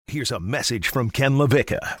Here's a message from Ken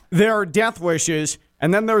LaVicka. There are death wishes,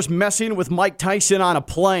 and then there's messing with Mike Tyson on a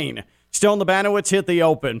plane. Still in the Banowitz, hit the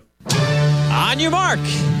open. On your mark.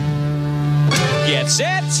 Get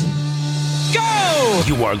set. Go!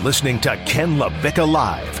 You are listening to Ken LaVicka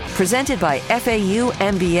Live. Presented by FAU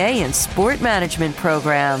MBA and Sport Management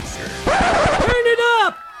Program. Turn it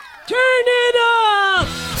up! Turn it up!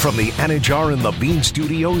 From the Anajar and Levine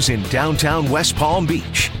Studios in downtown West Palm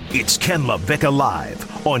Beach, it's Ken LaVicka Live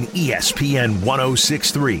on ESPN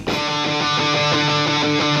 106.3.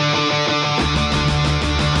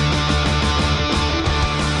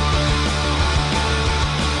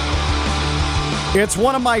 It's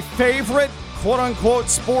one of my favorite quote-unquote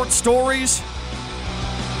sports stories,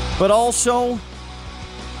 but also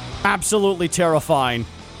absolutely terrifying.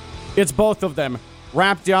 It's both of them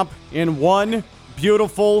wrapped up in one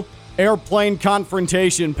beautiful airplane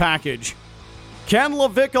confrontation package. Ken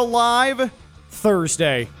LaVicka Live,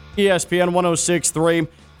 Thursday, ESPN 106.3,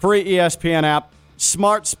 free ESPN app,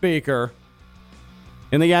 smart speaker.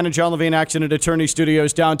 In the Anna John Levine Accident Attorney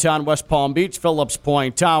Studios, downtown West Palm Beach, Phillips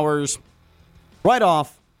Point Towers, right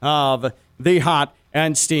off of the hot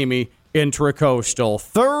and steamy Intracoastal.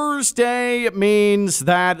 Thursday means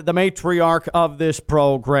that the matriarch of this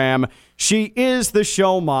program, she is the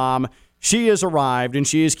show mom. She has arrived, and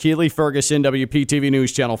she is Keely Ferguson, WPTV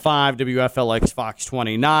News Channel 5, WFLX Fox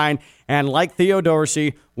 29, and like Theo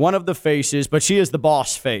Dorsey, one of the faces, but she is the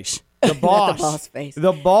boss face. The boss. The boss face.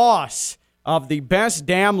 The boss of the best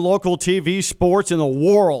damn local TV sports in the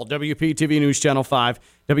world, WPTV News Channel 5,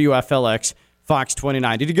 WFLX Fox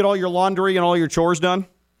 29. Did you get all your laundry and all your chores done?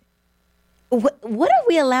 What are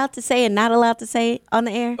we allowed to say and not allowed to say on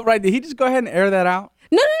the air? Right, did he just go ahead and air that out?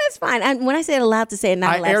 No, that's fine. When I say allowed to say and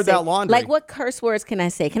not allowed to say. I aired that laundry. Like, what curse words can I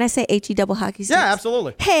say? Can I say H-E double hockey sticks? Yeah,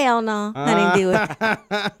 absolutely. Hell no. I didn't do it.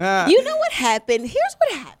 You know what happened? Here's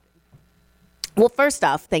what happened. Well, first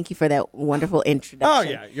off, thank you for that wonderful introduction. Oh,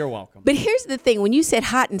 yeah, you're welcome. But here's the thing. When you said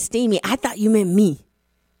hot and steamy, I thought you meant me.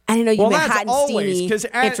 I didn't know you meant hot and steamy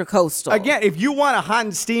Intracoastal. Again, if you want a hot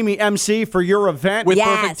and steamy MC for your event with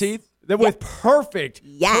perfect teeth, with perfect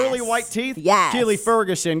pearly white teeth, yes. Keely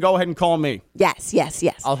Ferguson, go ahead and call me. Yes.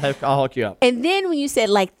 I'll hook you up. And then when you said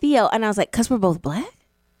like Theo, and I was like, because we're both black?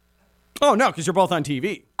 Oh, no, because you're both on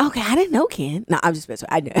TV. Okay, I didn't know, Ken. No, I'm just messing.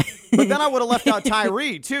 I knew. But then I would have left out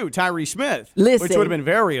Tyree, too, Tyree Smith, which would have been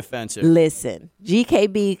very offensive. Listen,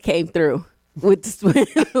 GKB came through with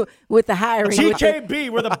the hiring. GKB,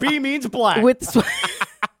 where the B means black.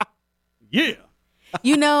 Yeah.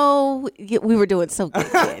 You know, we were doing so good.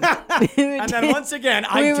 And then once again,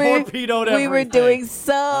 I torpedoed everything. We were doing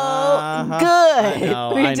so good.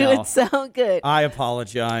 We were doing so good. I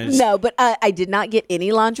apologize. No, but I did not get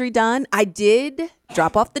any laundry done. I did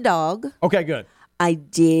drop off the dog. Okay, good. I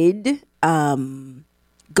did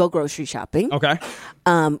go grocery shopping. Okay.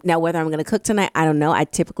 Now, whether I'm going to cook tonight, I don't know. I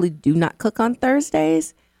typically do not cook on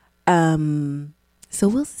Thursdays. So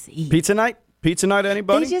we'll see. Pizza night,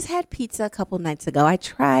 anybody? They just had pizza a couple nights ago. I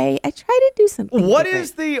try to do something. What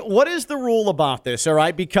is the rule about this? All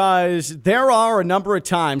right, because there are a number of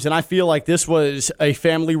times, and I feel like this was a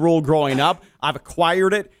family rule growing up. I've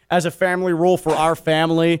acquired it as a family rule for our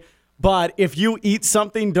family. But if you eat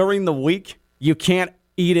something during the week, you can't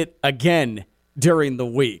eat it again during the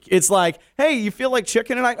week. It's like, hey, you feel like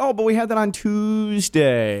chicken tonight? Oh, but we had that on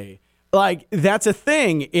Tuesday. Like, that's a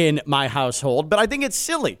thing in my household, but I think it's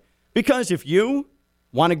silly. Because if you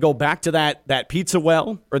want to go back to that pizza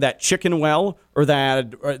well or that chicken well or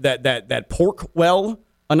that pork well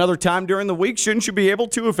another time during the week, shouldn't you be able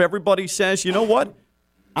to if everybody says, you know what,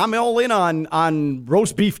 I'm all in on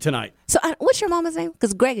roast beef tonight? So what's your mama's name?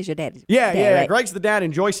 Because Greg is your dad. Yeah. Right? Greg's the dad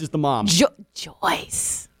and Joyce is the mom.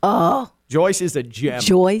 Joyce. Oh. Joyce is a gem.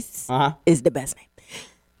 Joyce is the best name.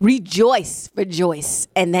 Rejoice for Joyce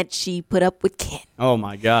and that she put up with Ken. Oh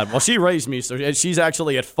my God! Well, she raised me, so she's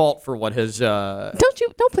actually at fault for what has. Don't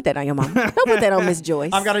put that on your mom. Don't put that on Miss Joyce.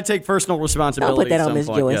 I've got to take personal responsibility. Don't put that on Miss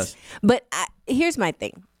Joyce. Yes. But here's my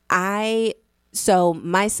thing. So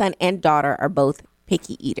my son and daughter are both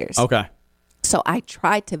picky eaters. Okay. So I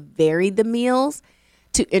try to vary the meals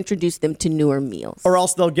to introduce them to newer meals. Or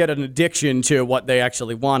else they'll get an addiction to what they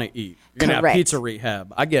actually want to eat. You're going to have pizza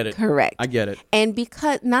rehab. I get it. Correct. I get it. And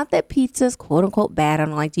because, not that pizza's quote unquote bad, I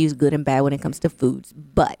don't like to use good and bad when it comes to foods,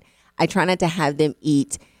 but I try not to have them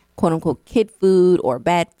eat quote unquote kid food or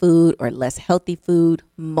bad food or less healthy food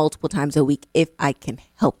multiple times a week if I can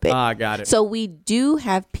help it. I got it. So we do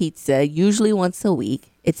have pizza usually once a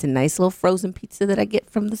week. It's a nice little frozen pizza that I get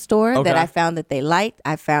from the store that I found that they liked.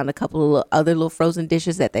 I found a couple of other little frozen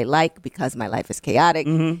dishes that they like because my life is chaotic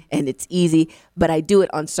and it's easy. But I do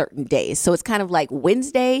it on certain days. So it's kind of like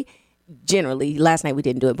Wednesday, generally. Last night we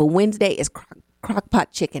didn't do it, but Wednesday is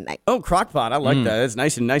crock-pot chicken night. Oh, crock-pot. I like that. It's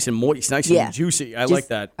nice and moist, nice and juicy. I like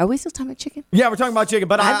that. Are we still talking about chicken? Yeah, we're talking about chicken.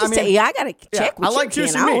 But I mean, I got to check with I like chicken.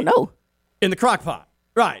 juicy I don't meat know. In the crock-pot.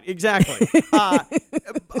 Right, exactly.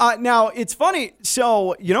 Now, it's funny.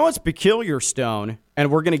 So, you know what's peculiar, Stone?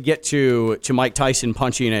 And we're going to get to Mike Tyson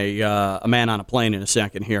punching a man on a plane in a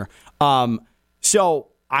second here. So,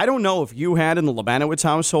 I don't know if you had in the Lebanowitz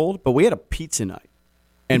household, but we had a pizza night.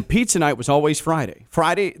 And pizza night was always Friday.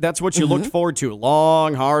 Friday, that's what you looked forward to. A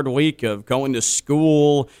long, hard week of going to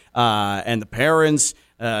school, and the parents,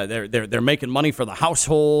 they're making money for the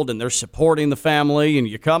household, and they're supporting the family. And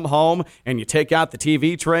you come home, and you take out the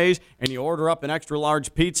TV trays, and you order up an extra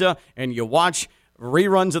large pizza, and you watch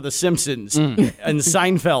reruns of The Simpsons and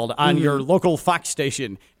Seinfeld on your local Fox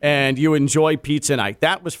station, and you enjoy pizza night.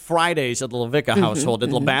 That was Fridays at the Levicka household.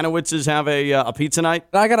 Did Lebanowitz's have a pizza night?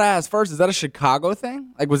 I got to ask first, is that a Chicago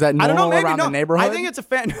thing? Like, was that normal around the neighborhood? I think it's a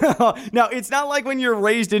fan. No, it's not like when you're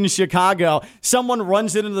raised in Chicago, someone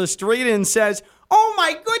runs into the street and says, "Oh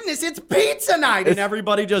my goodness, it's pizza night!" And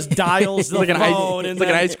everybody just dials the phone. It's like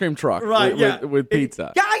an ice cream truck, right? With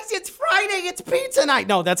pizza. Guys, it's Friday. It's pizza night.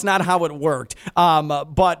 No, that's not how it worked.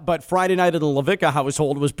 But Friday night in the Levicka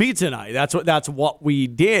household was pizza night. That's what we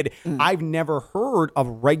did. I've never heard of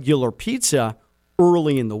regular pizza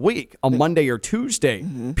early in the week, a Monday or Tuesday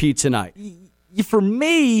pizza night. For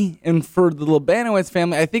me and for the Lebanowitz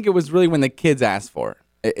family, I think it was really when the kids asked for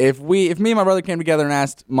it. If me and my brother came together and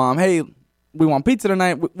asked Mom, "Hey, we want pizza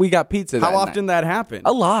tonight," we got pizza that How often night. that happened?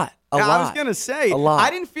 A lot. I was going to say, a lot.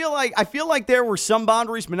 I feel like there were some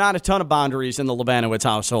boundaries, but not a ton of boundaries in the Lebanowitz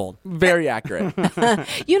household. Very accurate.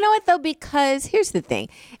 You know what, though? Because here's the thing.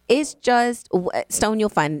 It's just, Stone, you'll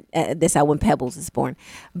find this out when Pebbles is born.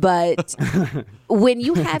 But when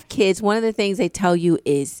you have kids, one of the things they tell you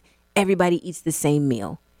is everybody eats the same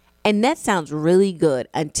meal. And that sounds really good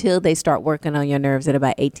until they start working on your nerves at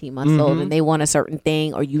about 18 months old and they want a certain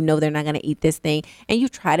thing, or you know they're not going to eat this thing. And you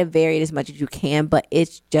try to vary it as much as you can, but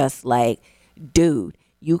it's just like, dude,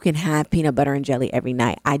 you can have peanut butter and jelly every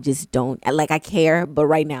night. I just don't. Like, I care, but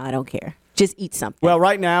right now I don't care. Just eat something. Well,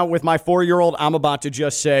 right now, with my 4-year-old, I'm about to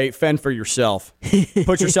just say, fend for yourself.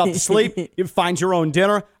 Put yourself to sleep. You find your own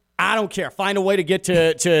dinner. I don't care. Find a way to get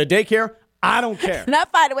to daycare. I don't care.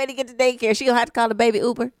 Not find a way to get to daycare. She gonna have to call the baby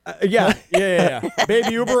Uber. Yeah.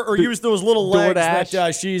 Baby Uber, or use those little legs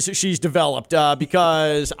DoorDash. that she's developed.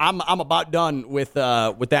 Because I'm about done with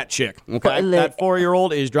that chick. Okay, that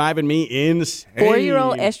 4-year-old is driving me insane.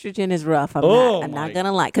 4-year-old estrogen is rough. I'm not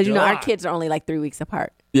gonna lie, because you know our kids are only like 3 weeks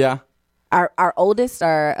apart. Yeah. Our oldest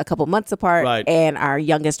are a couple months apart, right, and our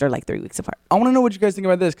youngest are like 3 weeks apart. I want to know what you guys think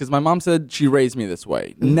about this, because my mom said she raised me this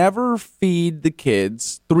way. Never feed the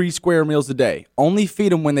kids 3 square meals a day. Only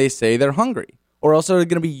feed them when they say they're hungry, or else they're going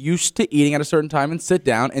to be used to eating at a certain time and sit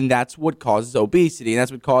down, and that's what causes obesity, and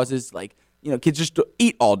that's what causes, kids just to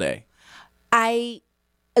eat all day. I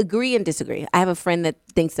agree and disagree. I have a friend that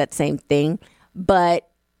thinks that same thing, but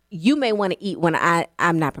you may want to eat when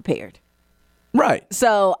I'm not prepared. Right.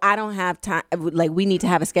 So I don't have time. Like, we need to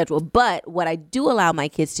have a schedule. But what I do allow my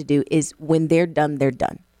kids to do is when they're done, they're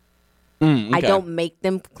done. Okay. I don't make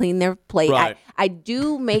them clean their plate. Right. I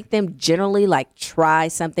do make them generally try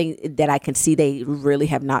something that I can see they really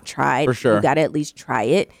have not tried. For sure. You got to at least try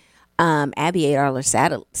it. Abby ate our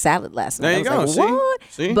salad last night. There you go. Like, what?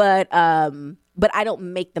 See? But I don't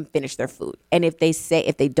make them finish their food. And if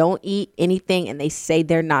they don't eat anything and they say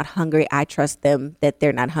they're not hungry, I trust them that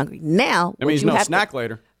they're not hungry. Now, that means no snack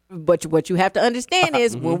later. But what you have to understand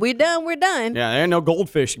is when we're done, we're done. Yeah, there ain't no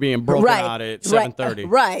goldfish being broken out at 7:30.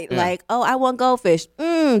 Right. Yeah. Like, oh, I want goldfish.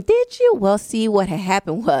 Did you? Well, see, what had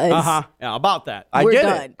happened was. Yeah, about that. We're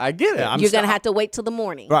done. I get it. Yeah, You're going to have to wait till the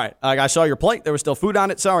morning. Right. Like, I saw your plate. There was still food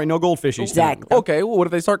on it. Sorry, no goldfishies. Exactly. Okay, well, what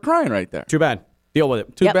if they start crying right there? Too bad. Deal with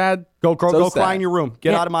it. Too bad. Go So cry sad. in your room.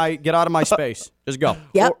 Get out of my space. Just go.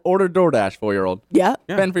 Yep. Order DoorDash, 4-year-old. Yep.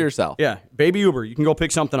 Fend for yourself. Yeah. Baby Uber. You can go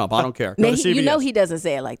pick something up. I don't care. Go Now, to CVS. you know he doesn't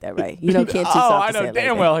say it like that, right? You know kids too Oh, soft I to say know it damn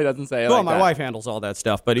like well he doesn't say it Well, like my that. wife handles all that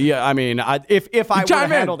stuff, but yeah, I mean, if I were to Chime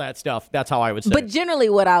in. handle that stuff, that's how I would say But it. generally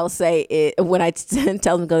what I'll say is, when I tell them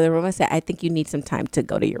to go to their room, I say, I think you need some time to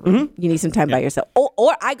go to your room. You need some time by yourself.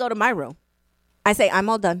 Or I go to my room. I say, I'm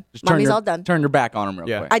all done. Mommy's all done. Turn your back on him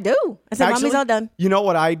real quick. I do. I say, Actually, Mommy's all done. You know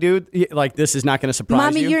what I do? Like, this is not going to surprise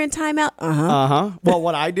Mommy, you. you're in timeout. Well,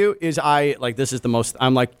 what I do is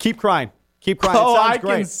I'm like, keep crying. Keep crying. Oh, It sounds I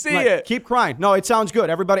great. can see it. Keep crying. No, it sounds good.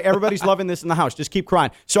 Everybody's loving this in the house. Just keep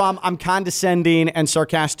crying. So I'm condescending and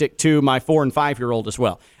sarcastic to my 4 and 5-year-old as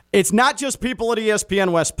well. It's not just people at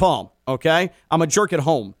ESPN West Palm, okay? I'm a jerk at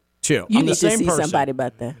home, too. You I'm need the same to see person. somebody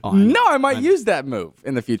about that. Oh, I know. No, I might use that move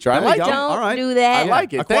in the future. I like it. Don't All right. do that. I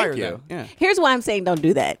like it. Acquire Thank you. them. Yeah. Here's why I'm saying don't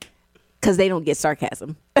do that. Because they don't get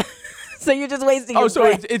sarcasm. So you're just wasting your Oh, so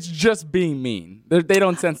breath. it's just being mean. They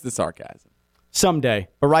don't sense the sarcasm. Someday.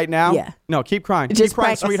 But right now, Yeah. no, keep crying. Just Keep crying,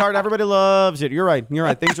 practice. sweetheart. Everybody loves it. You're right.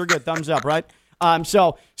 Things are good. Thumbs up, right?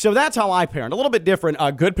 So that's how I parent. A little bit different.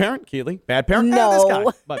 Good parent, Keely. Bad parent, this guy.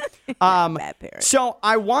 No. But Bad parent. so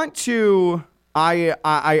I want to.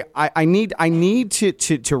 I need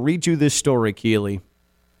to read you this story, Keely.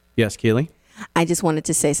 Yes, Keely. I just wanted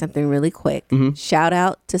to say something really quick. Shout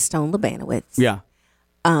out to Stone Labanowitz. Yeah.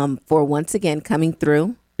 For once again coming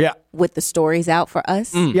through Yeah. with the stories out for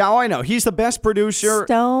us. Yeah, I know. He's the best producer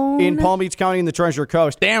Stone. in Palm Beach County and the Treasure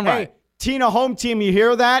Coast. Damn right. Hey, Tina Home Team, you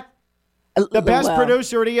hear that? The best Well,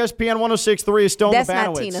 producer at ESPN 106.3 is Stone That's Labanowitz.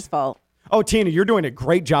 not Tina's fault. Oh, Tina, you're doing a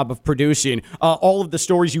great job of producing all of the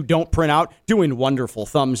stories you don't print out. Doing wonderful.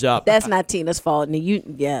 Thumbs up. That's not Tina's fault.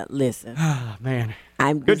 And listen. Oh, man.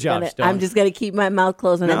 I'm job, Stone. I'm just gonna keep my mouth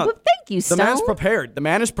closed on that. No, But thank you, Stone. The man's prepared. The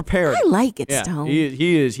man is prepared. I like it, Yeah, Stone.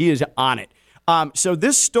 he is on it. So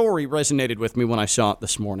this story resonated with me when I saw it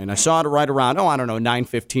this morning. I saw it right around,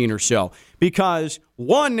 9:15 or so. Because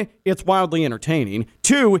 1, it's wildly entertaining.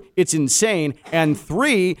 2, it's insane. And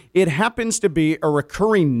 3, it happens to be a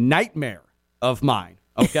recurring nightmare of mine.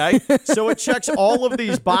 Okay? So it checks all of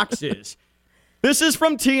these boxes. This is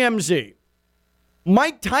from TMZ.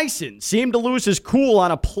 Mike Tyson seemed to lose his cool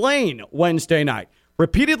on a plane Wednesday night,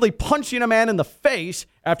 repeatedly punching a man in the face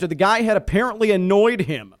after the guy had apparently annoyed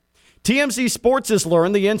him. TMZ Sports has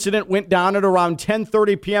learned the incident went down at around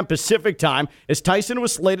 10:30 p.m. Pacific time as Tyson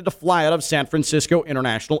was slated to fly out of San Francisco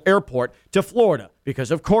International Airport to Florida,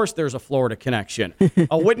 because of course there's a Florida connection.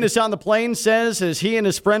 A witness on the plane says as he and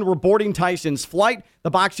his friend were boarding Tyson's flight,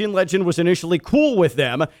 the boxing legend was initially cool with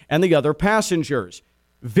them and the other passengers.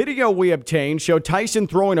 Video we obtained showed Tyson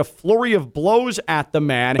throwing a flurry of blows at the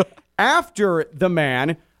man after the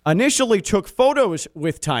man initially took photos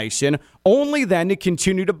with Tyson, only then to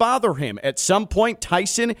continue to bother him. At some point,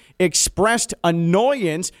 Tyson expressed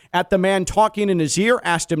annoyance at the man talking in his ear,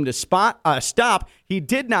 asked him to stop. He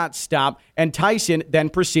did not stop, and Tyson then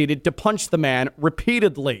proceeded to punch the man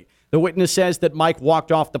repeatedly. The witness says that Mike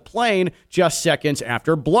walked off the plane just seconds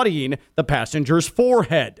after bloodying the passenger's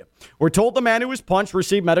forehead. We're told the man who was punched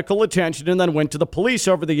received medical attention and then went to the police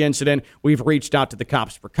over the incident. We've reached out to the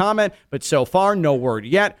cops for comment, but so far, no word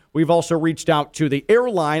yet. We've also reached out to the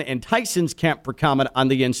airline and Tyson's camp for comment on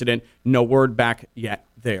the incident. No word back yet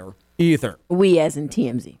there either. We as in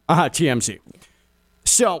TMZ. TMZ.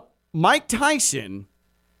 So, Mike Tyson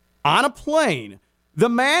on a plane, the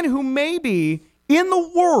man who maybe in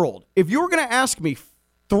the world, if you were going to ask me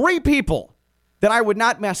 3 people that I would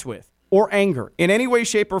not mess with or anger in any way,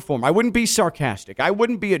 shape, or form, I wouldn't be sarcastic. I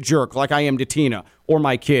wouldn't be a jerk like I am to Tina or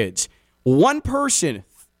my kids. One person,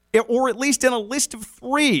 or at least in a list of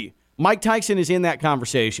 3, Mike Tyson is in that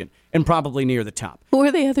conversation and probably near the top. Who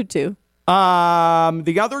are the other 2?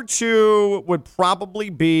 The other 2 would probably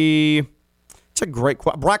be, it's a great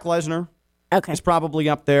question, Brock Lesnar. Okay. Is probably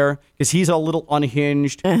up there because he's a little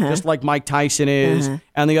unhinged, just like Mike Tyson is.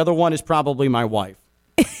 And the other one is probably my wife.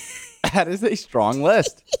 That is a strong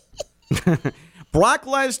list. Brock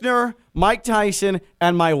Lesnar, Mike Tyson,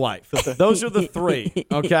 and my wife. Those are the 3,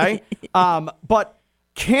 okay? But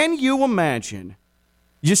can you imagine?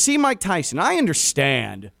 You see Mike Tyson. I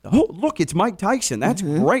understand. Oh, look, it's Mike Tyson. That's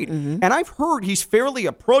great. And I've heard he's fairly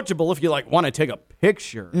approachable if you want to take a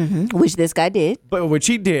picture. Which this guy did. Which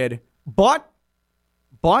he did. But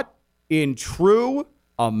in true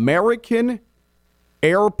American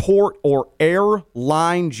airport or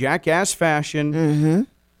airline jackass fashion,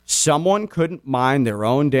 someone couldn't mind their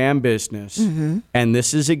own damn business. And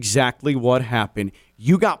this is exactly what happened.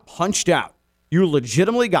 You got punched out. You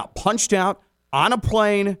legitimately got punched out on a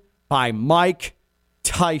plane by Mike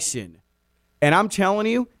Tyson. And I'm telling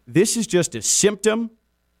you, this is just a symptom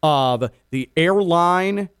of the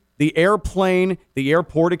airline, the airplane, the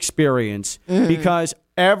airport experience. Because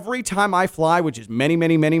every time I fly, which is many,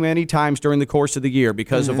 many, many, many times during the course of the year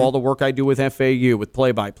because of all the work I do with FAU, with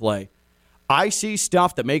play-by-play, I see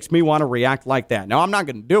stuff that makes me want to react like that. Now, I'm not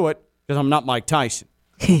going to do it because I'm not Mike Tyson,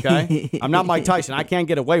 okay? I'm not Mike Tyson. I can't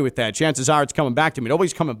get away with that. Chances are it's coming back to me.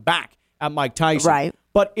 Nobody's coming back at Mike Tyson. Right.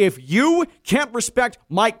 But if you can't respect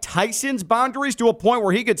Mike Tyson's boundaries to a point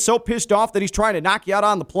where he gets so pissed off that he's trying to knock you out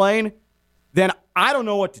on the plane, then I don't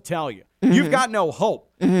know what to tell you. you've got no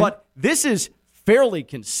hope. But this is fairly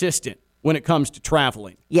consistent when it comes to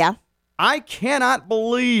traveling. Yeah. I cannot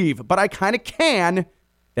believe, but I kind of can,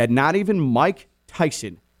 that not even Mike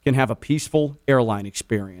Tyson can have a peaceful airline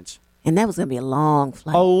experience. And that was going to be a long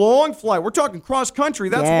flight. A long flight. We're talking cross country.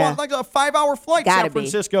 That's like a 5-hour flight, Gotta San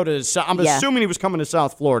Francisco to. I'm assuming he was coming to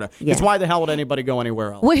South Florida. Because why the hell would anybody go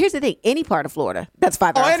anywhere else? Well, here's the thing. Any part of Florida, that's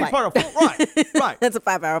 5 hours. Any part of Florida. Right. That's a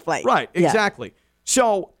 5-hour flight. Right, exactly.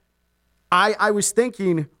 So I was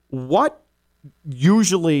thinking, what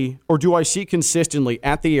usually, or do I see consistently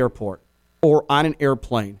at the airport or on an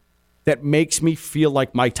airplane that makes me feel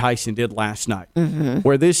like Mike Tyson did last night,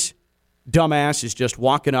 where this dumbass is just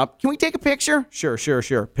walking up. Can we take a picture? Sure.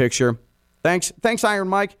 Picture. Thanks, Iron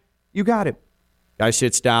Mike. You got it. Guy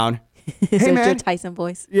sits down. Is hey, it man. your Tyson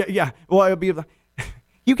voice? Yeah. Well, it'll be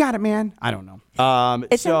you got it, man. I don't know.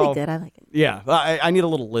 It sounded good. I like it. Yeah, I need a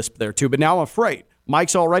little lisp there, too. But now I'm afraid.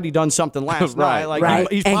 Mike's already done something last night.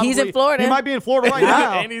 Right. He's in Florida. He might be in Florida right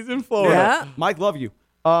now. And he's in Florida. Yeah. Mike, love you.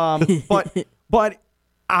 But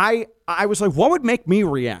I was like, what would make me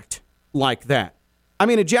react like that? I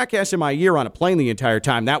mean, a jackass in my ear on a plane the entire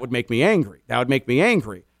time, that would make me angry.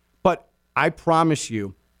 But I promise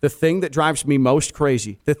you, the thing that drives me most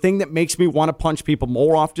crazy, the thing that makes me want to punch people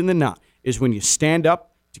more often than not, is when you stand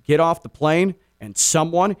up to get off the plane and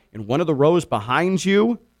someone in one of the rows behind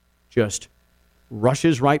you just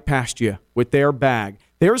rushes right past you with their bag.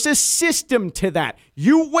 There's a system to that.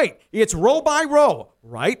 You wait. It's row by row.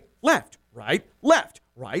 Right, left, right, left.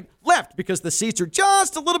 Right, left, because the seats are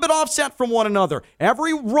just a little bit offset from one another.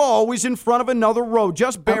 Every row is in front of another row,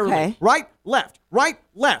 just barely. Okay. Right, left, right,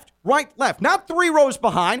 left, right, left. Not 3 rows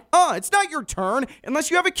behind. It's not your turn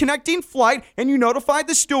unless you have a connecting flight and you notified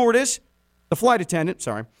the stewardess, the flight attendant,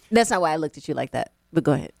 sorry. That's not why I looked at you like that, but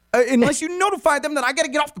go ahead. Unless you notified them that I got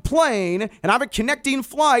to get off the plane and I have a connecting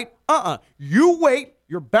flight. You wait,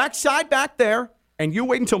 your backside back there, and you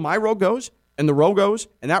wait until my row goes, and the row goes,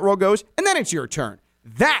 and that row goes, and then it's your turn.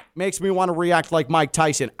 That makes me want to react like Mike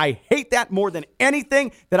Tyson. I hate that more than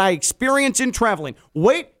anything that I experience in traveling.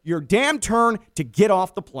 Wait your damn turn to get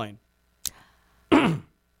off the plane.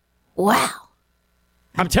 Wow.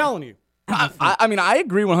 I'm telling you. I mean, I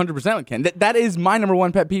agree 100% with Ken. That is my number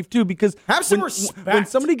one pet peeve, too, because have some respect. When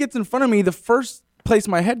somebody gets in front of me, the first place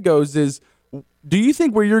my head goes is, do you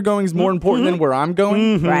think where you're going is more important than where I'm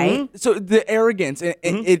going? Right. So the arrogance,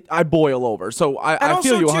 I boil over. So I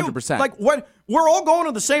feel you 100%. Like, when we're all going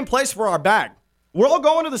to the same place for our bag. We're all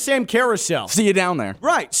going to the same carousel. See you down there.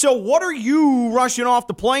 Right. So what are you rushing off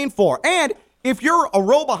the plane for? And if you're a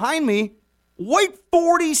row behind me, wait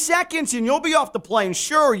 40 seconds and you'll be off the plane.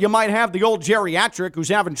 Sure, you might have the old geriatric who's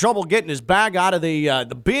having trouble getting his bag out of the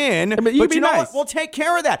bin. But you know what? We'll take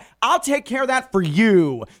care of that. I'll take care of that for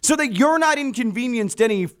you so that you're not inconvenienced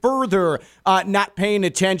any further, not paying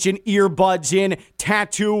attention, earbuds in,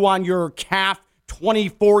 tattoo on your calf,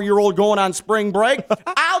 24-year-old going on spring break.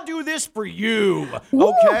 I'll do this for you,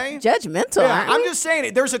 okay? Judgmental, Yeah, aren't we? I'm just saying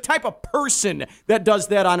it. There's a type of person that does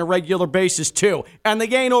that on a regular basis, too, and they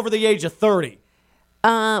ain't over the age of 30.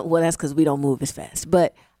 Well, that's because we don't move as fast.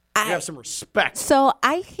 But You have some respect. So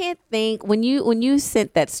I can't think, when you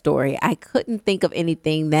sent that story, I couldn't think of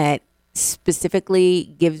anything that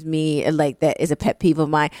specifically gives me, like, that is a pet peeve of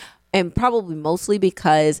mine, and probably mostly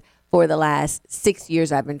because for the last 6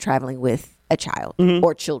 years I've been traveling with a child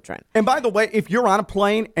or children. And by the way, if you're on a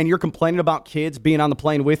plane and you're complaining about kids being on the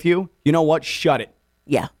plane with you, you know what? Shut it.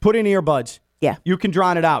 Yeah. Put in earbuds. Yeah. You can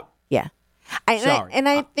drown it out. Yeah. Sorry.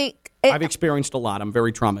 I think I've experienced a lot. I'm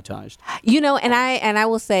very traumatized. and I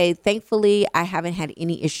will say, thankfully, I haven't had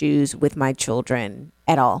any issues with my children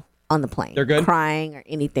at all on the plane. They're good? Crying or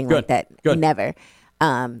anything Good. like that. Good. Never.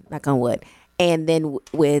 Knock on wood. And then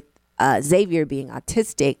with Xavier being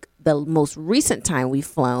autistic, the most recent time we've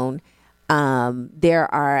flown,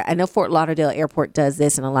 I know Fort Lauderdale Airport does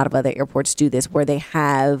this, and a lot of other airports do this, where they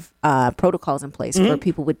have protocols in place for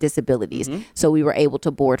people with disabilities. So we were able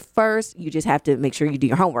to board first. You just have to make sure you do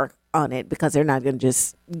your homework on it, because they're not going to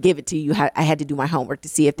just give it to you. I had to do my homework to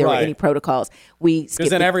see if there were any protocols. Because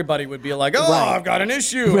then everybody would be like, I've got an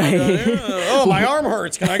issue. My arm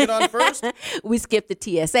hurts. Can I get on first? We skipped the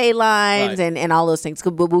TSA lines and all those things.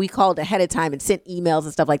 But we called ahead of time and sent emails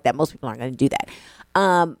and stuff like that. Most people aren't going to do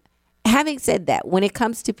that. Having said that, when it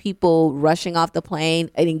comes to people rushing off the plane,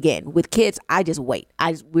 and again, with kids, I just wait.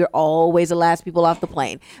 We're always the last people off the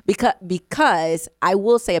plane. Because I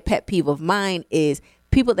will say a pet peeve of mine is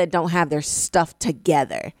people that don't have their stuff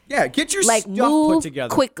together. Yeah, get your like, stuff move put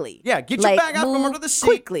together. quickly. Yeah, get your bag out from under the seat.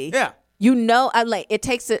 Quickly. Yeah. It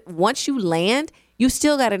takes it, once you land, you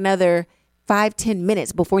still got another 5-10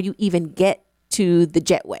 minutes before you even get to the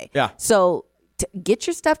jetway. Yeah. So get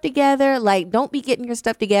your stuff together. Like, don't be getting your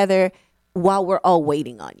stuff together while we're all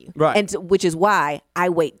waiting on you. Right. And which is why I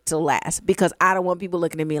wait till last, because I don't want people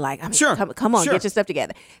looking at me like, Sure. come on, Sure. get your stuff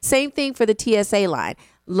together. Same thing for the TSA line.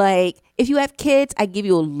 Like, if you have kids, I give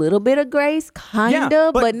you a little bit of grace, kind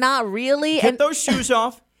of, but not really. Get those shoes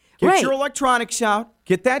off. Get Right. your electronics out.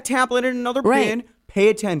 Get that tablet in another Right. bin. Pay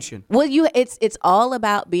attention. Well, it's all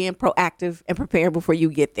about being proactive and prepared before you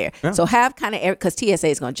get there. Yeah. So have kind of, because TSA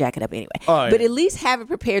is going to jack it up anyway. Oh, but yeah. at least have it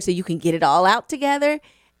prepared so you can get it all out together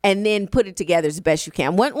and then put it together as best you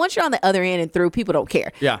can. Once you're on the other end and through, people don't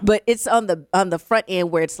care. Yeah. But it's on the front end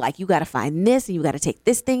where it's like, you got to find this and you got to take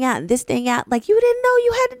this thing out and this thing out. Like, you didn't know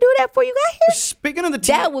you had to do that before you got here. Speaking of the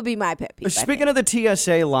That would be my pet peeve. Speaking of the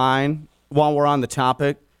TSA line, while we're on the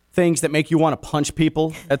topic, things that make you want to punch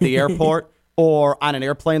people at the airport or on an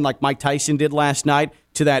airplane like Mike Tyson did last night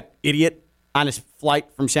to that idiot on his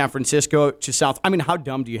flight from San Francisco to South. I mean, how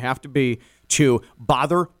dumb do you have to be to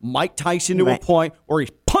bother Mike Tyson to a point where he's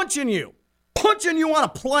punching you on a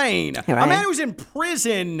plane? Right. A man who's in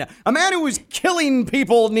prison, a man who was killing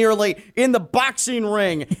people nearly in the boxing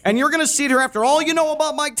ring, and you're going to sit here after all you know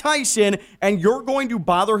about Mike Tyson, and you're going to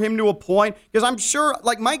bother him to a point? Because I'm sure,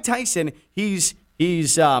 like Mike Tyson, he's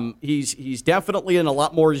definitely in a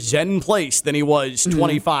lot more zen place than he was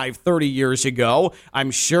 25, 30 years ago.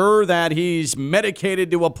 I'm sure that he's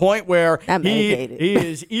medicated to a point where he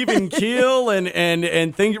is even keel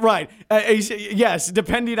and things. Right. Yes,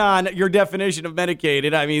 depending on your definition of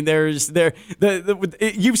medicated. I mean,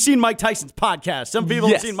 you've seen Mike Tyson's podcast. Some people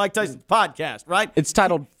have seen Mike Tyson's podcast, right? It's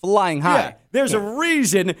titled Flying High. Yeah. There's a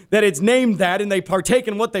reason that it's named that, and they partake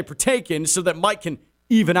in what they partake in so that Mike can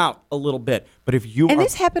even out a little bit. But if you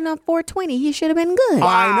this happened on 420, he should have been good.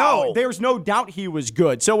 I know. There's no doubt he was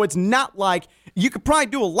good. So it's not like you could probably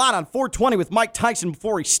do a lot on 420 with Mike Tyson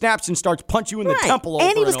before he snaps and starts punching you in the temple over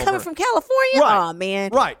and he was over. coming from California. Right. Oh,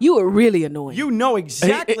 man. Right. You were really annoying. You know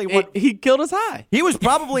exactly what he killed us high. He was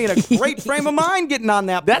probably in a great frame of mind getting on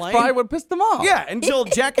that plane. That's probably what pissed him off. Yeah, until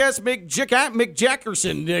Jackass Mick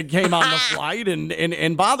Jackerson came on the flight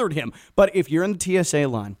and bothered him. But if you're in the TSA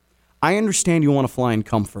line, I understand you want to fly in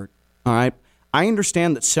comfort. All right. I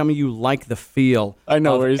understand that some of you like the feel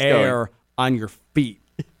of air on your feet.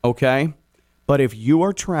 Okay? But if you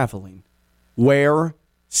are traveling, wear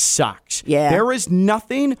socks. Yeah. There is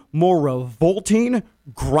nothing more revolting,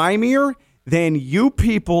 grimier than you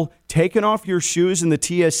people taking off your shoes in the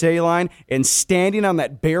TSA line and standing on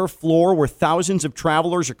that bare floor where thousands of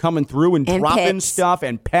travelers are coming through and dropping pets. stuff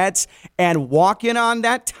and pets and walking on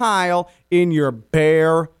that tile in your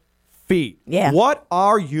bare feet. Yeah. What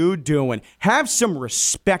are you doing? Have some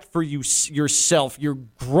respect for yourself, you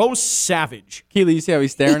gross savage. Keely, you see how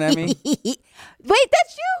he's staring at me? Wait,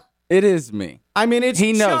 that's you? It is me. I mean, it's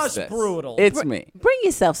He knows just this. brutal. It's me. Bring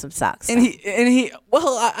yourself some socks. And he.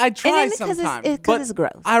 Well, I try And then 'cause it's- sometimes, 'cause but it's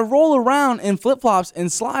gross. I roll around in flip flops and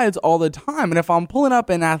slides all the time. And if I'm pulling up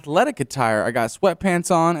in athletic attire, I got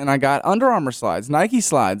sweatpants on and I got Under Armour slides, Nike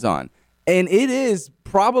slides on, and it is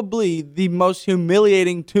probably the most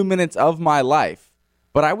humiliating 2 minutes of my life.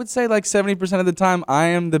 But I would say like 70% of the time, I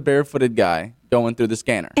am the barefooted guy going through the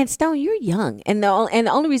scanner. And Stone, you're young. And the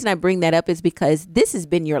only reason I bring that up is because this has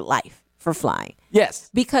been your life for flying.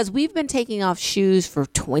 Yes. Because we've been taking off shoes for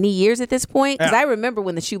 20 years at this point. Because I remember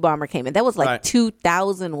when the shoe bomber came in. That was like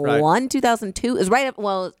 2001, 2002. It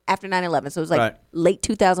was after 9/11. So it was like late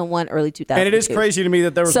 2001, early 2002. And it is crazy to me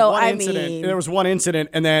that there was So, one I incident. mean- There was one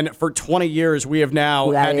incident, and then for 20 years, we have now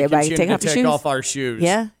We got had to everybody continue take to off take the off shoes? our shoes.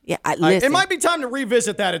 Yeah. Yeah. Listen, It might be time to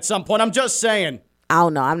revisit that at some point. I'm just saying. I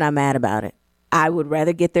don't know. I'm not mad about it. I would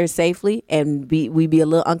rather get there safely and we be a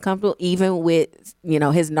little uncomfortable, even with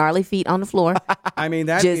his gnarly feet on the floor. I mean,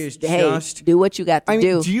 that is just do what you got to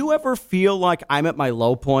do. Do you ever feel like I'm at my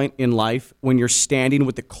low point in life when you're standing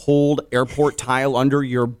with the cold airport tile under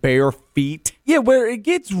your bare feet? Yeah, where it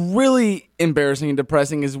gets really embarrassing and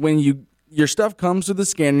depressing is when your stuff comes to the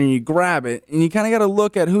scanner and you grab it and you kind of got to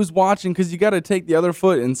look at who's watching because you got to take the other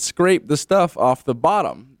foot and scrape the stuff off the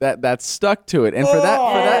bottom that's stuck to it. And for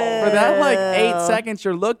that like 8 seconds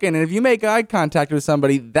you're looking, and if you make eye contact with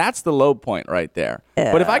somebody, that's the low point right there.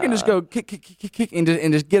 But if I can just go kick and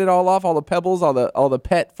just get it all off, all the pebbles, all the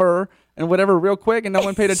pet fur and whatever real quick, and no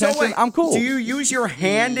one paid attention, wait, I'm cool. Do you use your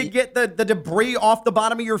hand to get the debris off the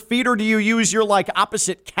bottom of your feet, or do you use your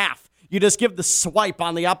opposite calf? You just give the swipe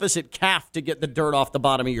on the opposite calf to get the dirt off the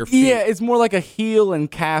bottom of your feet. Yeah, it's more like a heel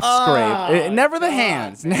and calf scrape. Never the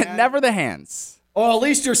hands. Never the hands. Oh, at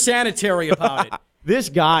least you're sanitary about it. This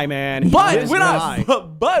guy, man. But when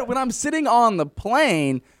I'm sitting on the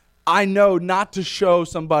plane, I know not to show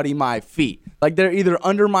somebody my feet. Like they're either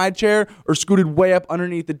under my chair or scooted way up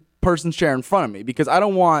underneath the person's chair in front of me, because I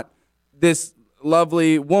don't want this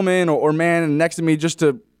lovely woman or man next to me just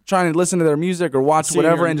to trying to listen to their music or watch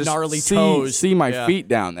whatever and just gnarly toes. see my feet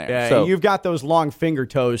down there. Yeah, so you've got those long finger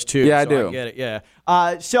toes too. Yeah, I so do. I get it. Yeah.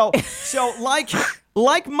 So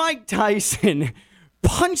like Mike Tyson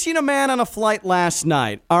punching a man on a flight last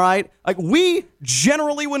night. All right. Like we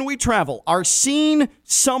generally, when we travel, are seeing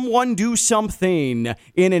someone do something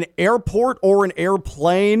in an airport or an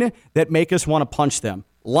airplane that make us want to punch them.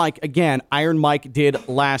 Like, again, Iron Mike did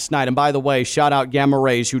last night. And by the way, shout out Gamma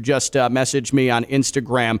Rays, who just messaged me on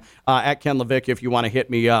Instagram at Ken Levick if you want to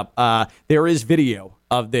hit me up. There is video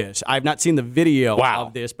of this. I've not seen the video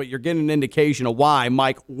of this, but you're getting an indication of why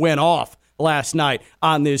Mike went off last night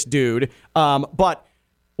on this dude. But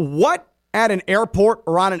what at an airport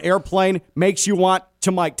or on an airplane makes you want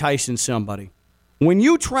to Mike Tyson somebody? When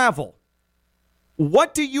you travel,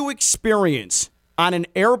 what do you experience on an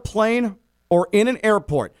airplane or in an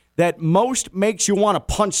airport that most makes you want to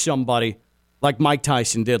punch somebody like Mike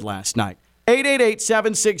Tyson did last night?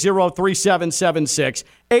 888-760-3776.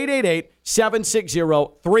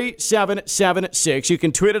 888-760-3776. You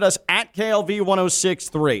can tweet at us at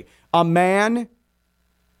KLV1063. A man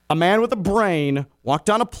with a brain walked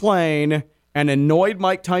on a plane and annoyed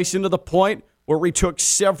Mike Tyson to the point where he took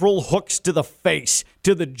several hooks to the face,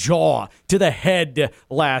 to the jaw, to the head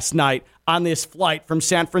last night on this flight from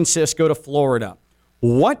San Francisco to Florida.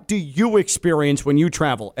 What do you experience when you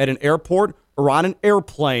travel at an airport or on an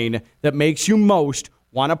airplane that makes you most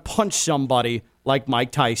want to punch somebody like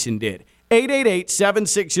Mike Tyson did?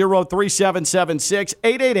 888-760-3776,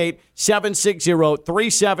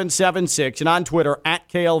 888-760-3776, and on Twitter at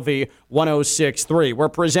KLV1063. We're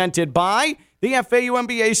presented by the FAU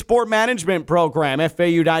MBA Sport Management Program,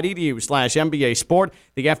 FAU.edu/MBA Sport.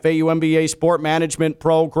 The FAU MBA Sport Management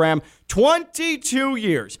Program, 22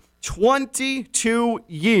 years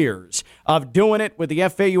of doing it with the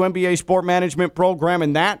FAU MBA Sport Management Program,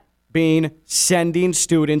 and that being sending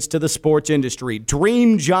students to the sports industry.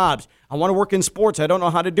 Dream jobs. I want to work in sports. I don't know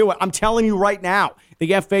how to do it. I'm telling you right now, the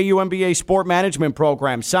FAU MBA Sport Management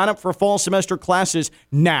Program. Sign up for fall semester classes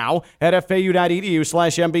now at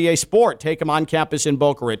FAU.edu/MBA Sport. Take them on campus in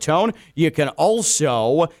Boca Raton. You can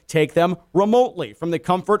also take them remotely from the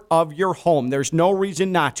comfort of your home. There's no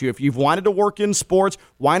reason not to. If you've wanted to work in sports,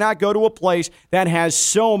 why not go to a place that has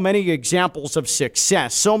so many examples of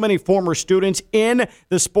success, so many former students in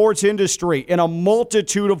the sports industry in a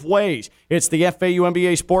multitude of ways? It's the FAU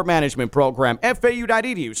MBA Sport Management Program,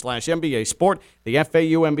 FAU.edu/MBA Sport, the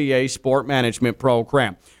FAU MBA Sport Management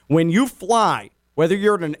Program. When you fly, whether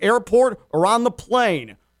you're at an airport or on the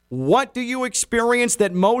plane, what do you experience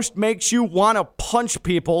that most makes you want to punch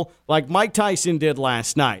people like Mike Tyson did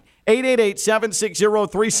last night?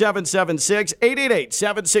 888-760-3776,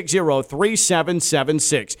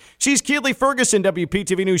 888-760-3776. She's Keely Ferguson,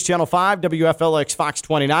 WPTV News Channel 5, WFLX Fox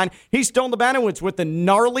 29. He's Stone Lebanowitz with the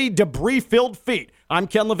gnarly, debris-filled feet. I'm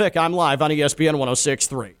Ken Levick. I'm live on ESPN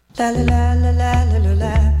 106.3. La la la la la la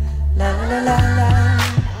la la la la la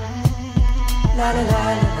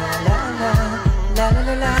la la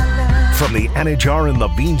la la. From the Anajar and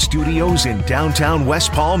Levine Studios in downtown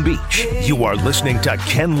West Palm Beach, you are listening to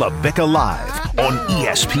Ken LaVicka Live on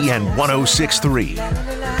ESPN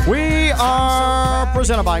 106.3. We are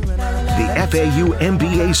presented by the FAU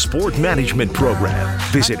MBA Sport Management Program.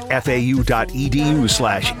 Visit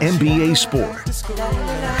FAU.edu/MBA Sport.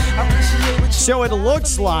 So it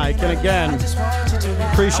looks like, and again,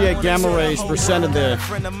 appreciate Gamma Rays for sending the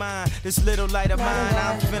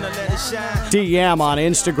DM on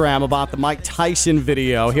Instagram about the Mike Tyson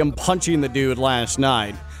video, him punching the dude last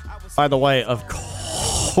night. By the way, of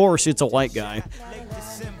course it's a white guy.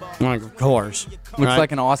 Like, of course. Looks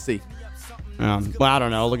like an Aussie. Well, I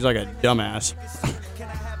don't know. Looks like a dumbass.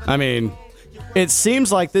 I mean, it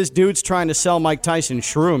seems like this dude's trying to sell Mike Tyson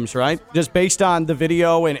shrooms, right? Just based on the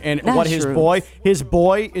video and what his boy is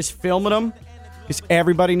filming him. Because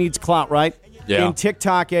everybody needs clout, right? Yeah. In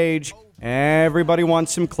TikTok age, everybody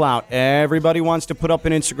wants some clout. Everybody wants to put up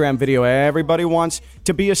an Instagram video. Everybody wants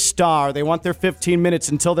to be a star. They want their 15 minutes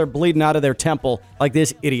until they're bleeding out of their temple like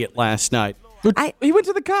this idiot last night. He went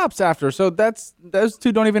to the cops after, so those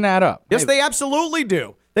two don't even add up. Yes, they absolutely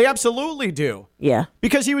do. They absolutely do. Yeah.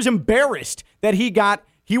 Because he was embarrassed that he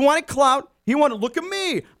wanted clout. He wanted, look at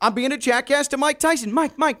me. I'm being a jackass to Mike Tyson.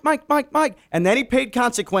 Mike. And then he paid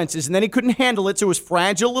consequences, and then he couldn't handle it, so his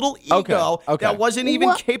fragile little ego that wasn't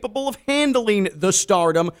even capable of handling the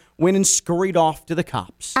stardom went and scurried off to the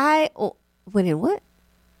cops. Went in what?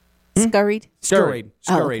 Scurried? Scurried.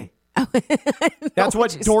 Oh, That's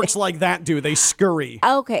what dorks like that do. They scurry.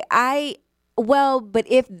 Okay, but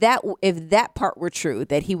if that part were true,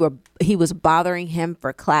 that he was bothering him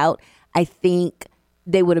for clout, I think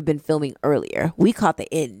they would have been filming earlier. We caught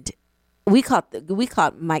the end. We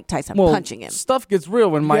caught Mike Tyson punching him. Stuff gets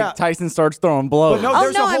real when Mike Tyson starts throwing blows. But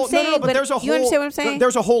there's a whole, you understand what I'm saying?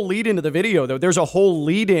 There's a whole lead into the video, though. There's a whole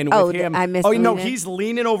lead in with him. I missed the lead in? He's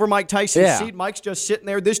leaning over Mike Tyson's seat. Mike's just sitting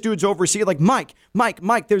there. This dude's over his seat, like, Mike,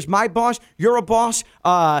 there's my boss. You're a boss.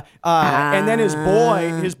 And then his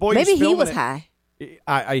boy. Maybe he was high.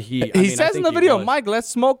 He says in the video, Mike, let's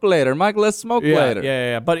smoke later. Later.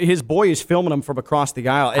 Yeah. But his boy is filming him from across the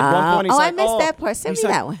aisle. At one point, he's like, I missed that part. Send me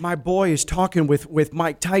that one. My boy is talking with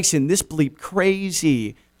Mike Tyson. This bleep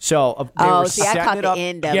crazy. So I caught the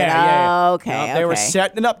end of it. Yeah. Okay. They were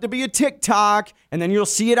setting it up to be a TikTok, and then you'll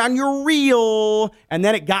see it on your reel, and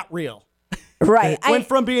then it got real. Right. It went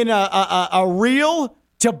from being a reel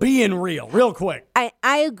to being real quick.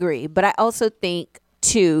 I agree, but I also think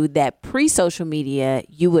too that pre-social media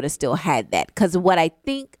you would have still had that, because what I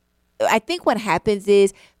think what happens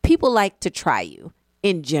is people like to try you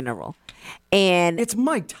in general, and it's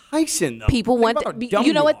Mike Tyson though. People want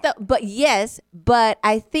but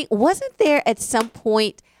I think wasn't there at some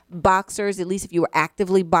point boxers, at least if you were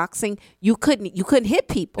actively boxing, you couldn't hit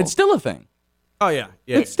people. It's still a thing. Oh yeah.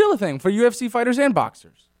 It's still a thing for UFC fighters and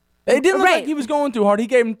boxers. It didn't look like he was going too hard. He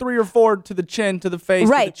gave him 3 or 4 to the chin, to the face,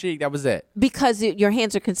 to the cheek. That was it. Because your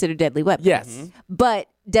hands are considered deadly weapons. Yes. Mm-hmm. But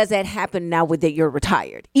does that happen now that you're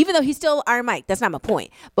retired? Even though he's still Iron Mike. That's not my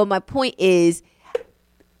point. But my point is,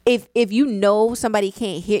 if you know somebody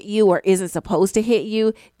can't hit you or isn't supposed to hit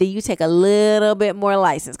you, then you take a little bit more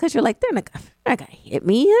license. Because you're like, they're not going to hit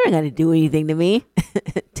me. They're not going to do anything to me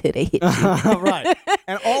till they hit you. Right.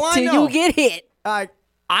 And all I know. Till you get hit.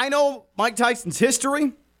 I know Mike Tyson's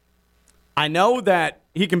history. I know that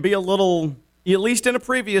he can be a little, at least in a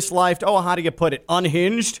previous life, how do you put it,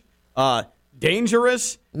 unhinged,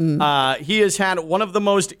 dangerous. He has had one of the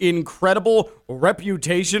most incredible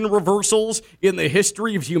reputation reversals in the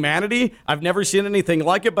history of humanity. I've never seen anything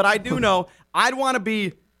like it, but I do know I'd want to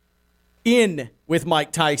be in with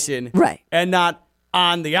Mike Tyson, right, and not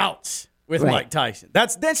on the outs with Mike Tyson.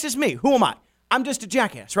 That's just me. Who am I? I'm just a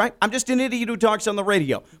jackass, right? I'm just an idiot who talks on the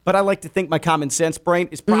radio. But I like to think my common sense brain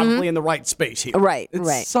is probably in the right space here. Right,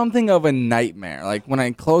 it's something of a nightmare. Like when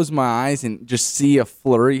I close my eyes and just see a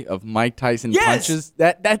flurry of Mike Tyson punches,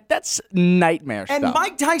 that's nightmare stuff. And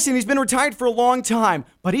Mike Tyson, he's been retired for a long time,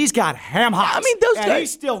 but he's got ham hocks. I mean, those guys,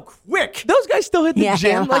 he's still quick. Those guys still hit the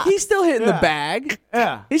gym. Like he's still hitting the bag.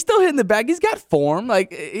 Yeah. He's still hitting the bag. He's got form.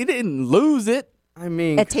 Like he didn't lose it. I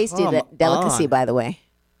mean, a tasty delicacy, by the way.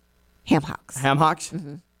 Ham hocks. Ham hocks?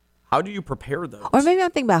 Mm-hmm. How do you prepare those? Or maybe I'm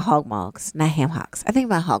thinking about hog mugs, not ham hocks. I think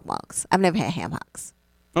about hog mugs. I've never had ham hocks.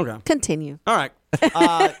 Okay. Continue. All right.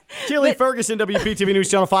 Keely Ferguson, WPTV News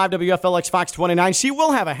Channel 5, WFLX Fox 29. She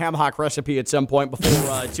will have a ham hock recipe at some point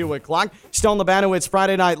before 2 o'clock. Stone Labanowitz,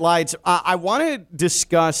 Friday Night Lights. I want to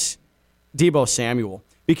discuss Deebo Samuel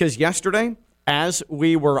because yesterday, as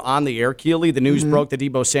we were on the air, Keely, the news broke that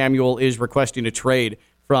Deebo Samuel is requesting a trade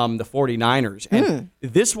from the 49ers. And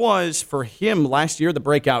this was, for him, last year, the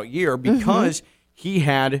breakout year, because he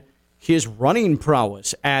had his running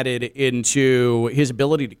prowess added into his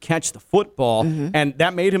ability to catch the football, and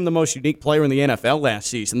that made him the most unique player in the NFL last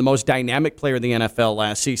season, the most dynamic player in the NFL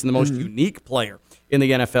last season, the most unique player in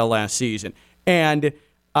the NFL last season. And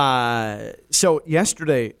so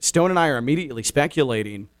yesterday, Stone and I are immediately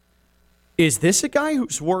speculating, is this a guy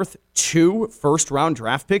who's worth 2 first-round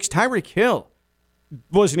draft picks? Tyreek Hill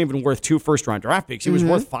wasn't even worth 2 first-round draft picks. He was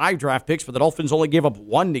worth 5 draft picks, but the Dolphins only gave up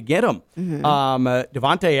 1 to get him.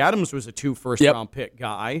 Devontae Adams was a 2 first-round pick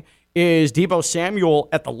guy. Is Deebo Samuel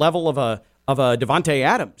at the level of a Devontae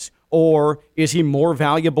Adams? Or is he more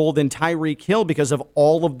valuable than Tyreek Hill because of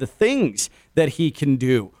all of the things that he can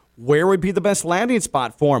do? Where would be the best landing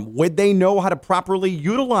spot for him? Would they know how to properly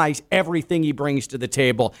utilize everything he brings to the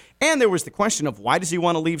table? And there was the question of why does he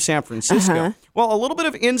want to leave San Francisco? Well, a little bit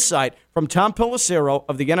of insight from Tom Pelissero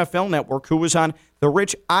of the NFL Network, who was on the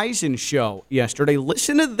Rich Eisen show yesterday.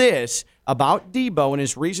 Listen to this about Deebo and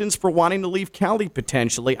his reasons for wanting to leave Cali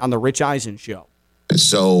potentially on the Rich Eisen show.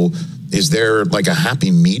 So is there like a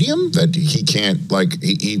happy medium that he can't, like,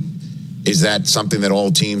 is that something that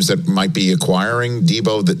all teams that might be acquiring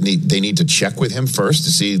Deebo that they need to check with him first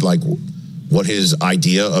to see like what his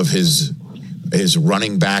idea of his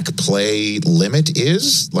running back play limit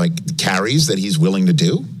is, like carries that he's willing to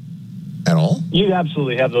do at all? You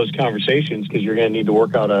absolutely have those conversations because you're going to need to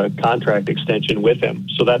work out a contract extension with him.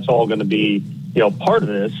 So that's all going to be, part of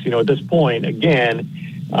this. At this point,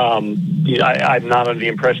 again, I'm not under the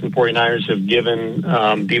impression the 49ers have given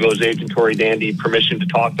Deebo's agent, Tory Dandy, permission to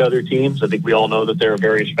talk to other teams. I think we all know that there are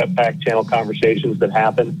various back channel conversations that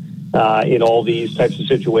happen in all these types of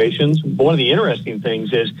situations. But one of the interesting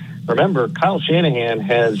things is, remember, Kyle Shanahan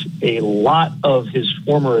has a lot of his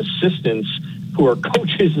former assistants who are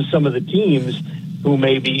coaches of some of the teams who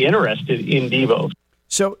may be interested in Deebo.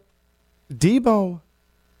 So Deebo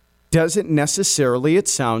doesn't necessarily, it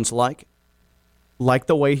sounds like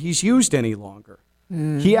the way he's used any longer.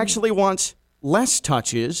 He actually wants less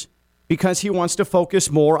touches because he wants to focus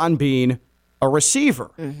more on being a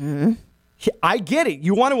receiver. I get it.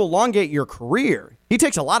 You want to elongate your career. He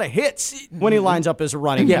takes a lot of hits when he lines up as a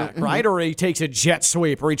running back, right? Or he takes a jet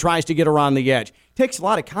sweep, or he tries to get around the edge. Takes a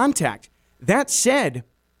lot of contact. That said,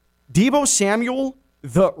 Deebo Samuel,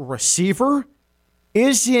 the receiver,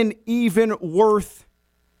 isn't even worth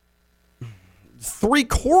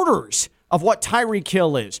 3/4 of what Tyreek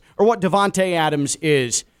Hill is or what Davante Adams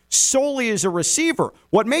is solely as a receiver.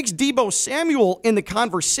 What makes Deebo Samuel in the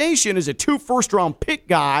conversation as a 2 first-round pick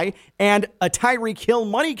guy and a Tyreek Hill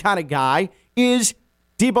money kind of guy is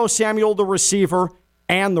Deebo Samuel, the receiver,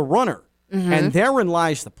 and the runner. And therein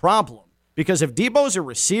lies the problem. Because if Deebo's a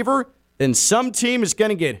receiver, then some team is going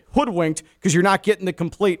to get hoodwinked because you're not getting the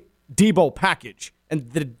complete Deebo package. And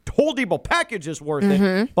the whole Deebo package is worth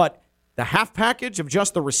it, but the half package of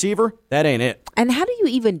just the receiver, that ain't it. And how do you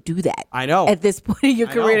even do that? I know. At this point in your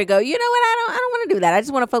career to go, you know what, I don't want to do that. I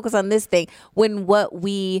just want to focus on this thing. When what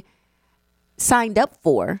we signed up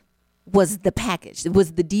for was the package. It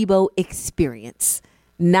was the Deebo experience,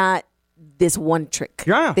 not this one trick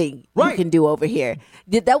thing you can do over here.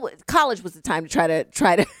 College was the time to try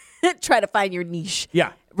to find your niche.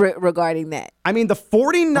 Yeah. Regarding that. I mean, the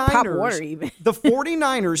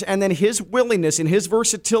 49ers and then his willingness and his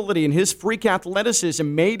versatility and his freak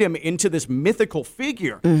athleticism made him into this mythical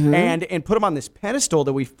figure and put him on this pedestal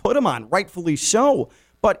that we've put him on, rightfully so.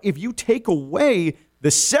 But if you take away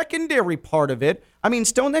the secondary part of it, I mean,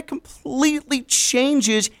 Stone, that completely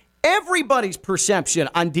changes everybody's perception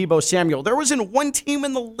on Deebo Samuel. There wasn't one team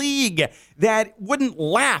in the league that wouldn't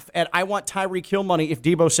laugh at, I want Tyreek Hill money, if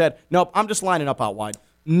Deebo said, nope, I'm just lining up out wide.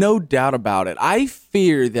 No doubt about it. I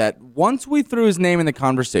fear that once we threw his name in the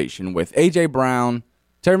conversation with A.J. Brown,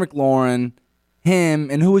 Terry McLaurin,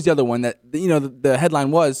 him, and who was the other one that, the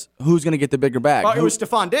headline was, who's going to get the bigger bag? Well, it was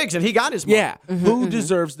Stephon Diggs, and he got his money. Yeah. Who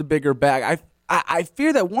deserves the bigger bag? I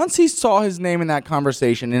fear that once he saw his name in that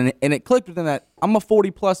conversation and it clicked with him that I'm a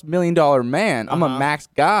 $40+ million man, I'm a max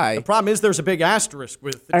guy. The problem is there's a big asterisk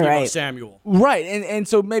with Deebo Samuel. Right, and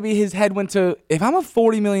so maybe his head went to, if I'm a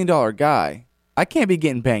 $40 million guy, I can't be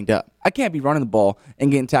getting banged up. I can't be running the ball and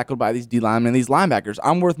getting tackled by these D linemen and these linebackers.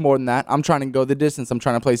 I'm worth more than that. I'm trying to go the distance. I'm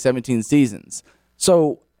trying to play 17 seasons.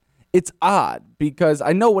 So it's odd because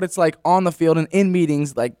I know what it's like on the field and in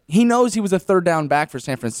meetings. Like, he knows he was a third down back for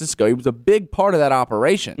San Francisco. He was a big part of that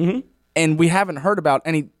operation. And we haven't heard about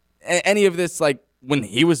any of this, like, when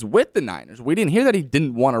he was with the Niners. We didn't hear that he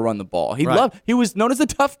didn't want to run the ball. He was known as the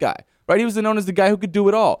tough guy, right? He was known as the guy who could do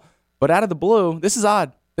it all. But out of the blue, this is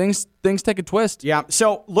odd. Things take a twist. Yeah.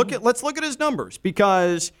 So let's look at his numbers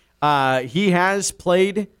because he has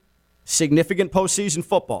played significant postseason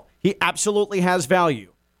football. He absolutely has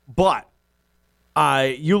value. But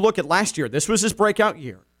you look at last year. This was his breakout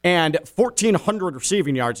year, and 1,400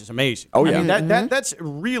 receiving yards is amazing. Oh yeah, I mean, that's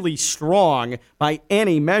really strong by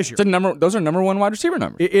any measure. Those are number one wide receiver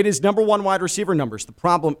numbers. It is number one wide receiver numbers. The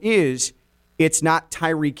problem is it's not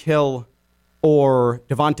Tyreek Hill or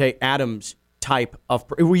Davante Adams type of.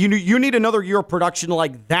 You need another year of production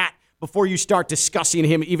like that before you start discussing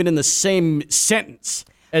him even in the same sentence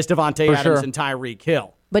as Davante Adams and Tyreek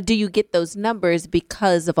Hill. But do you get those numbers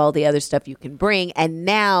because of all the other stuff you can bring? And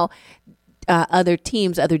now other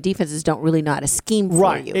teams, other defenses don't really know how to scheme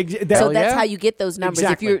for you. So that's how you get those numbers.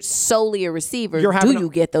 Exactly. If you're solely a receiver, you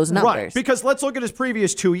get those numbers? Right, because let's look at his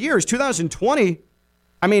previous 2 years. 2020,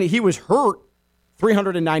 I mean, he was hurt,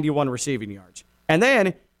 391 receiving yards. And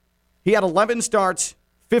then he had 11 starts,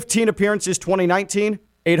 15 appearances, 2019,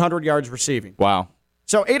 800 yards receiving. Wow.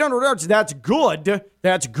 So 800 yards, that's good.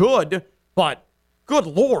 That's good. But good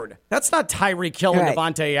Lord, that's not Tyreek Hill and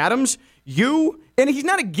Davante Adams. And he's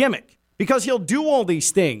not a gimmick because he'll do all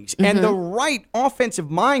these things. And the right offensive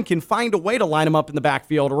mind can find a way to line him up in the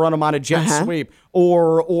backfield or run him on a jet sweep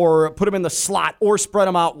or put him in the slot or spread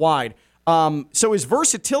him out wide. So his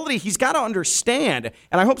versatility, he's got to understand.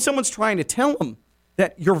 And I hope someone's trying to tell him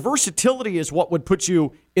that your versatility is what would put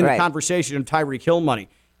you in the conversation of Tyreek Hill money.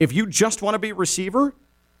 If you just want to be a receiver,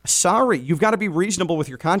 sorry, you've got to be reasonable with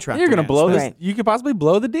your contract. You're going to blow this. You could possibly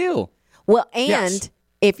blow the deal. Well, and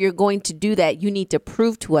if you're going to do that, you need to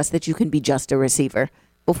prove to us that you can be just a receiver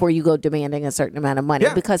before you go demanding a certain amount of money.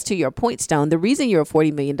 Yeah. Because to your point, Stone, the reason you're a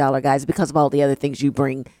 $40 million guy is because of all the other things you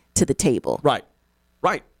bring to the table. Right.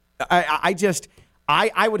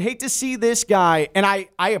 I would hate to see this guy, and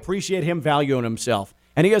I appreciate him valuing himself.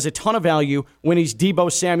 And he has a ton of value when he's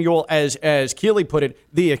Deebo Samuel, as Keely put it,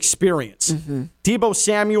 the experience. Mm-hmm. Deebo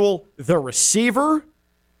Samuel, the receiver,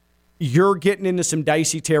 you're getting into some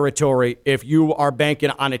dicey territory if you are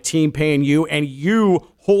banking on a team paying you and you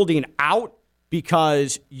holding out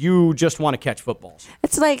because you just want to catch footballs.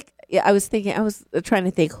 It's like, I was trying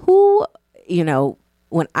to think who,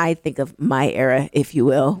 when I think of my era, if you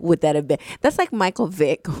will, would that have been? That's like Michael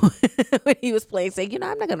Vick when he was playing, saying,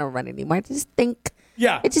 I'm not going to run anymore. I just think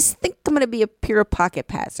I'm going to be a pure pocket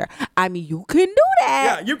passer. I mean, you can do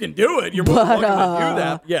that. Yeah, you can do it. You're more welcome to do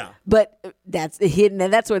that. Yeah. But that's hidden,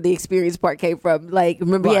 and that's where the experience part came from. Like,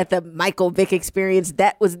 remember you had the Michael Vick experience?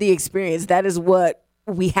 That was the experience. That is what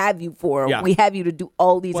we have you for. Yeah. We have you to do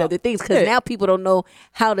all these other things because now people don't know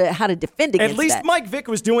how to defend against At least that. Mike Vick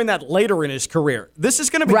was doing that later in his career. This is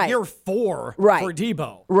going to be year 4 for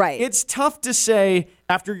Deebo. Right. It's tough to say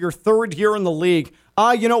after your 3rd year in the league,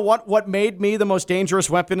 you know what? What made me the most dangerous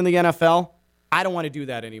weapon in the NFL? I don't want to do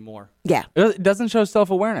that anymore. Yeah. It doesn't show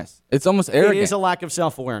self-awareness. It's almost arrogant. It is a lack of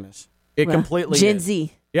self-awareness. It completely Gen is.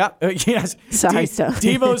 Z. Yeah, yes. Sorry, Stone.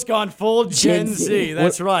 Deebo's gone full Gen Z.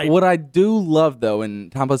 That's right. What I do love, though, and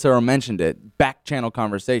Tom Placero mentioned it, back-channel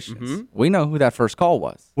conversations. Mm-hmm. We know who that first call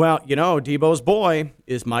was. Well, Deebo's boy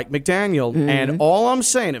is Mike McDaniel. Mm-hmm. And all I'm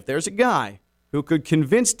saying, if there's a guy who could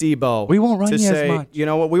convince Deebo we won't run to you say, as much. you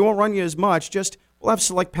know what, we won't run you as much, just we'll have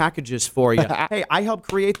select packages for you. Hey, I helped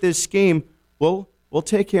create this scheme. We'll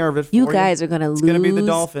take care of it for you. You guys are going to lose gonna be the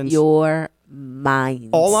Dolphins. your minds.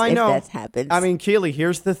 All I know. If that happens. I mean, Keely,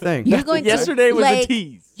 here's the thing. You're going Yesterday was a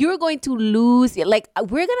tease. You're going to lose. Like,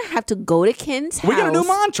 we're going to have to go to Ken's house. We got a new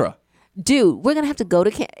mantra. Dude, we're going to have to go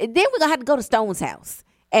to Ken. Then we're going to have to go to Stone's house.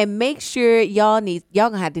 And make sure y'all going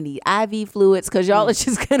to have to need IV fluids because y'all are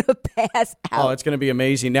just going to pass out. Oh, it's going to be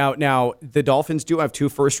amazing. Now, the Dolphins do have 2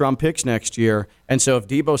 first-round picks next year. And so if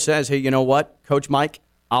Deebo says, hey, you know what, Coach Mike,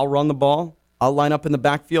 I'll run the ball. I'll line up in the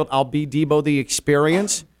backfield. I'll be Deebo the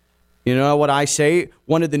experience. You know what I say?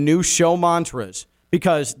 One of the new show mantras.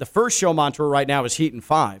 Because the first show mantra right now is Heat and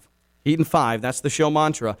 5. Heat and 5, that's the show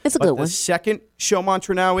mantra. It's a good one. The second show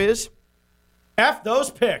mantra now is F those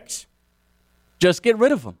picks. Just get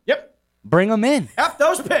rid of them. Yep. Bring them in. F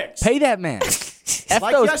those picks. Pay that man. F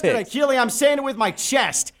like those yesterday, picks. Keely, I'm saying it with my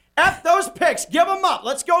chest. F those picks. Give them up.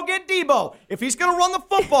 Let's go get Deebo. If he's going to run the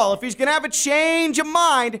football, if he's going to have a change of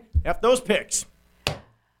mind, F those picks.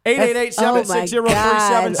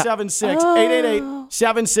 888-760-3776.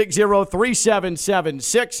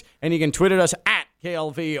 888-760-3776. And you can tweet at us at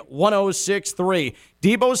KLV1063.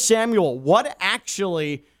 Deebo Samuel, what's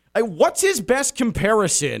his best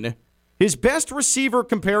comparison? His best receiver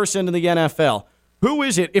comparison in the NFL? Who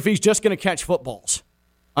is it if he's just going to catch footballs?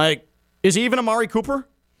 Is he even Amari Cooper?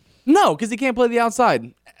 No, because he can't play the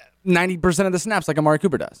outside 90% of the snaps like Amari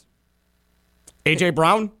Cooper does. A.J.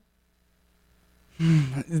 Brown?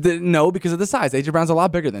 No, because of the size. A.J. Brown's a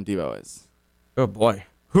lot bigger than Deebo is. Oh boy,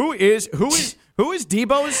 who is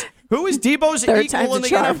Deebo's Third equal time's in a the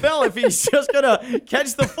charm. NFL if he's just gonna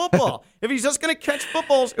catch the football? If he's just gonna catch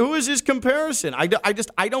footballs, who is his comparison? I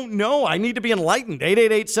don't know. I need to be enlightened.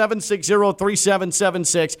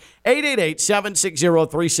 888-760-3776.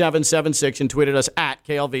 888-760-3776 and tweet at us at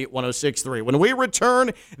KLV1063. When we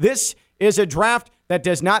return, this is a draft that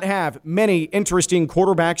does not have many interesting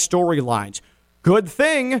quarterback storylines. Good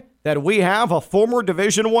thing that we have a former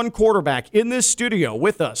Division I quarterback in this studio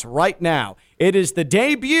with us right now. It is the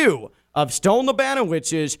debut of Stone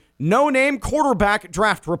Labanowicz's no-name quarterback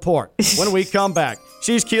draft report when we come back.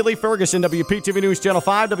 She's Keely Ferguson, WPTV News Channel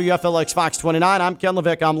 5, WFLX Fox 29. I'm Ken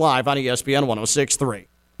Levick. I'm live on ESPN 106.3.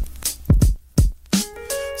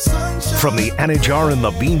 From the Anajar and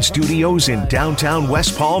Levine Studios in downtown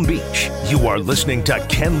West Palm Beach, you are listening to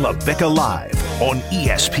Ken LaVicka Live on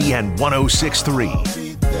ESPN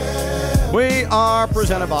 106.3. We are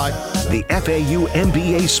presented by the FAU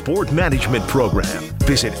MBA Sport Management Program.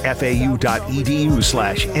 Visit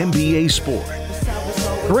fau.edu/MBA Sport.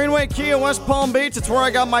 Greenway Kia, West Palm Beach. It's where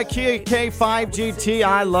I got my Kia K5 GT.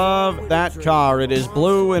 I love that car. It is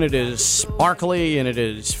blue, and it is sparkly, and it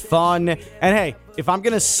is fun. And hey, if I'm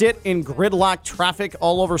going to sit in gridlock traffic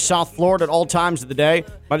all over South Florida at all times of the day,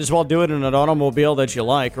 might as well do it in an automobile that you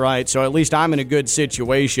like, right? So at least I'm in a good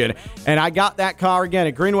situation. And I got that car again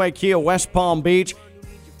at Greenway Kia, West Palm Beach.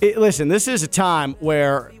 Listen, this is a time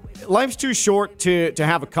where life's too short to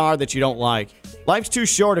have a car that you don't like. Life's too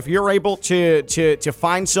short. If you're able to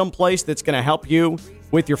find some place that's going to help you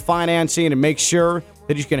with your financing and make sure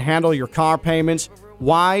that you can handle your car payments,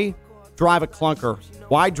 why drive a clunker?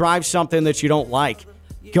 Why drive something that you don't like?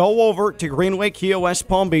 Go over to Greenway Kia West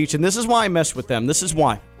Palm Beach, and this is why I mess with them. This is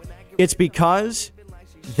why. It's because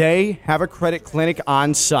they have a credit clinic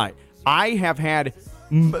on site. I have had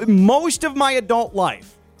most of my adult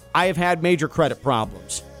life, I have had major credit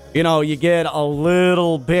problems. You know, you get a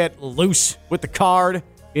little bit loose with the card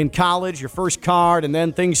in college, your first card, and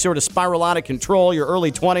then things sort of spiral out of control, your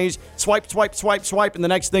early 20s. Swipe, swipe, swipe, swipe, and the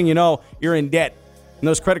next thing you know, you're in debt. And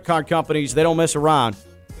those credit card companies, they don't mess around.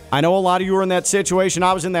 I know a lot of you are in that situation.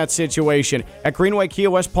 I was in that situation. At Greenway Kia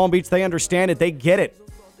West Palm Beach, they understand it. They get it.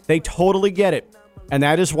 They totally get it. And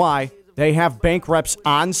that is why they have bank reps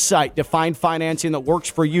on site to find financing that works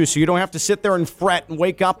for you, so you don't have to sit there and fret and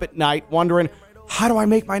wake up at night wondering, how do I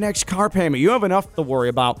make my next car payment? You have enough to worry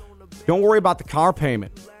about. Don't worry about the car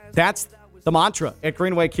payment. That's the mantra at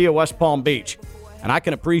Greenway Kia West Palm Beach. And I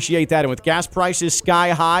can appreciate that. And with gas prices sky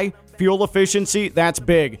high, fuel efficiency, that's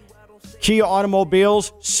big. Kia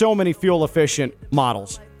automobiles, so many fuel-efficient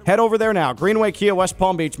models. Head over there now. Greenway Kia West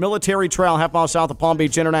Palm Beach, Military Trail, half-mile south of Palm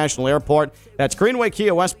Beach International Airport. That's Greenway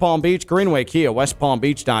Kia West Palm Beach,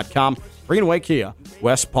 greenwaykiawestpalmbeach.com. Greenway Kia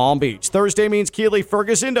West Palm Beach. Thursday means Keeley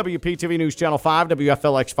Ferguson, WPTV News Channel 5,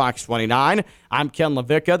 WFLX Fox 29. I'm Ken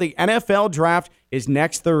LaVicka. The NFL Draft is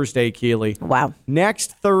next Thursday, Keeley. Wow.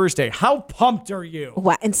 Next Thursday. How pumped are you?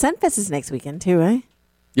 Wow. And Sunfest is next weekend, too, right?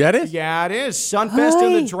 Yeah, it is. Yeah, it is. Sunfest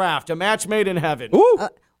and the draft. A match made in heaven. Ooh.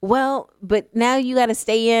 Well, but now you got to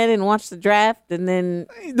stay in and watch the draft, and then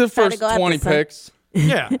the first 20 picks.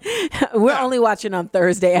 Yeah. We're only watching on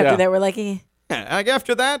Thursday. After that, we're like, Yeah,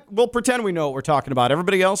 after that, we'll pretend we know what we're talking about.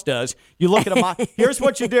 Everybody else does. You look at them. Here's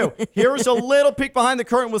what you do. Here's a little peek behind the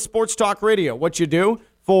curtain with Sports Talk Radio. What you do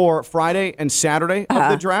for Friday and Saturday of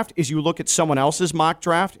the draft is you look at someone else's mock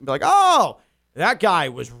draft and be like, oh, that guy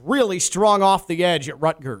was really strong off the edge at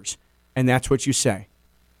Rutgers. And that's what you say.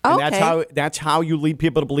 And that's how you lead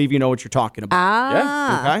people to believe you know what you're talking about.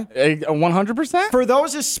 Ah. Yeah. Okay? 100%? For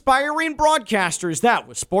those aspiring broadcasters, that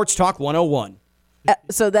was Sports Talk 101.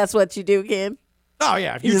 So that's what you do, Ken? Oh,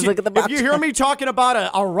 yeah. If You just look at the box. If you hear me talking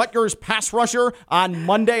about a Rutgers pass rusher on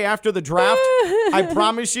Monday after the draft, I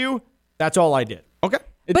promise you, that's all I did. Okay?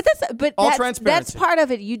 But all transparency. That's part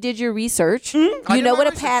of it. You did your research. Mm-hmm. You know what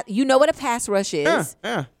a pass rush is.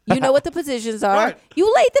 Yeah. You know what the positions are. Right.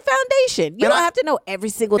 You laid the foundation. You And don't have to know every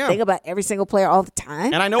single thing about every single player all the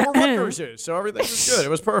time. And I know where Rutgers is, so everything was good. It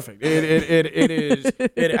was perfect.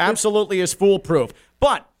 It absolutely is foolproof.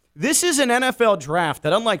 But this is an NFL draft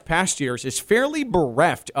that, unlike past years, is fairly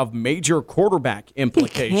bereft of major quarterback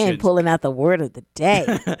implications. Ken pulling out the word of the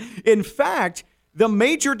day. In fact, the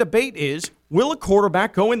major debate is, will a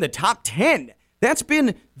quarterback go in the top 10? That's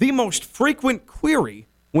been the most frequent query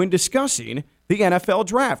when discussing the NFL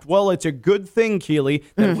draft. Well, it's a good thing, Keeley,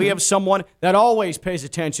 that we have someone that always pays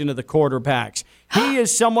attention to the quarterbacks. He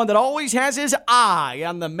is someone that always has his eye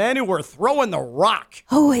on the men who are throwing the rock.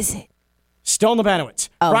 Who is it? Stone Lebanowitz,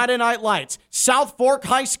 Friday Night Lights, South Fork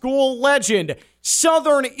High School legend,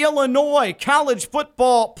 Southern Illinois college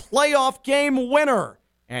football playoff game winner.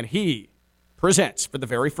 And he presents for the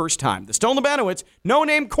very first time the Stone Lebanowitz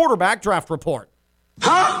No-Name Quarterback Draft Report.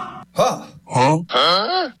 Huh?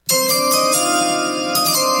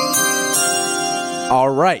 All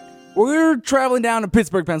right. We're traveling down to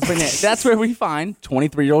Pittsburgh, Pennsylvania. That's where we find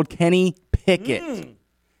 23-year-old Kenny Pickett.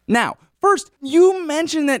 Now, first, you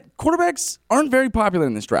mentioned that quarterbacks aren't very popular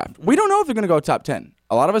in this draft. We don't know if they're going to go top 10.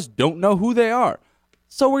 A lot of us don't know who they are.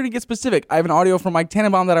 So we're going to get specific. I have an audio from Mike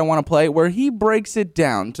Tannenbaum that I want to play where he breaks it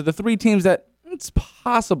down to the three teams that it's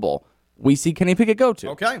possible we see Kenny Pickett go to.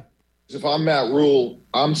 Okay. If I'm Matt Rule,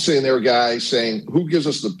 I'm sitting there, guys, saying, who gives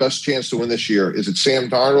us the best chance to win this year? Is it Sam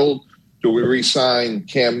Darnold? Do we re-sign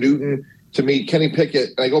Cam Newton? To me, Kenny Pickett,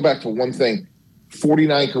 and I go back to one thing,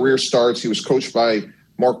 49 career starts. He was coached by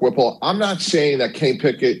Mark Whipple. I'm not saying that Kenny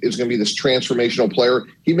Pickett is going to be this transformational player.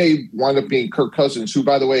 He may wind up being Kirk Cousins, who,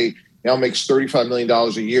 by the way, now makes $35 million a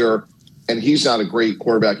year, and he's not a great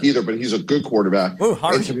quarterback either, but he's a good quarterback. Ooh,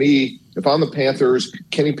 and to me, if I'm the Panthers,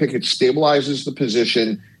 Kenny Pickett stabilizes the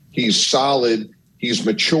position. He's solid. He's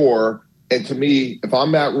mature. And to me, if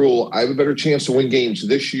I'm Matt Rule, I have a better chance to win games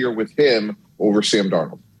this year with him over Sam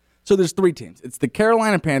Darnold. So there's three teams. It's the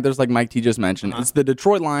Carolina Panthers, like Mike T just mentioned. It's the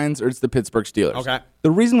Detroit Lions, or it's the Pittsburgh Steelers. Okay.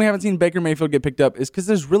 The reason we haven't seen Baker Mayfield get picked up is because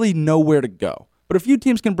there's really nowhere to go. But a few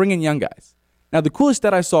teams can bring in young guys. Now, the coolest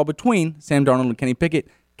stat I saw between Sam Darnold and Kenny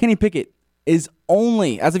Pickett is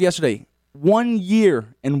only, as of yesterday, 1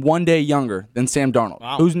 year and 1 day younger than Sam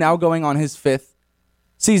Darnold, who's now going on his fifth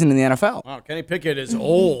season in the NFL. Wow, Kenny Pickett is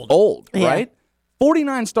old. Old, right?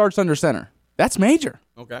 49 starts under center. That's major.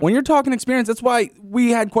 Okay. When you're talking experience, that's why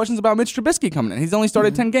we had questions about Mitch Trubisky coming in. He's only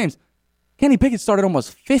started 10 games. Kenny Pickett started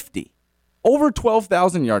almost 50. Over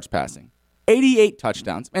 12,000 yards passing. 88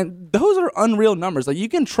 touchdowns. And those are unreal numbers. Like, you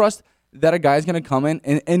can trust that a guy's going to come in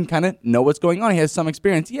and kind of know what's going on. He has some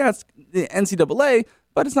experience. Yeah, it's the NCAA,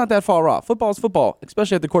 but it's not that far off. Football is football,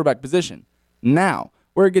 especially at the quarterback position. Now,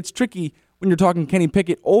 where it gets tricky when you're talking Kenny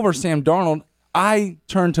Pickett over Sam Darnold, I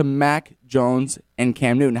turn to Mac Jones and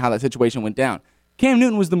Cam Newton, how that situation went down. Cam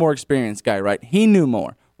Newton was the more experienced guy, right? He knew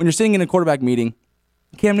more. When you're sitting in a quarterback meeting,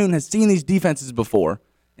 Cam Newton has seen these defenses before,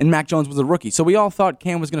 and Mac Jones was a rookie. So we all thought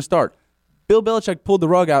Cam was going to start. Bill Belichick pulled the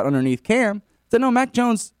rug out underneath Cam, said, no, Mac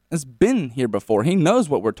Jones has been here before. He knows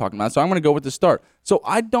what we're talking about, so I'm going to go with the start. So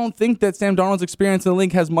I don't think that Sam Darnold's experience in the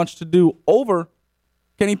league has much to do over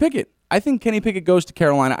Kenny Pickett. I think Kenny Pickett goes to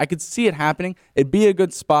Carolina. I could see it happening. It'd be a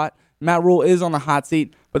good spot. Matt Rule is on the hot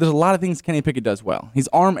seat, but there's a lot of things Kenny Pickett does well. He's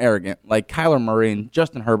arm arrogant, like Kyler Murray and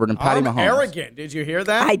Justin Herbert and Patty Mahomes. Arm arrogant. Did you hear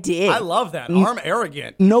that? I did. I love that. Arm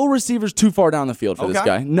arrogant. No receivers too far down the field for this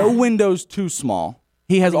guy. No windows too small.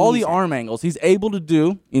 He has all the arm angles. He's able to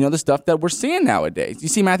do, the stuff that we're seeing nowadays. You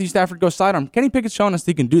see Matthew Stafford go sidearm. Kenny Pickett's shown us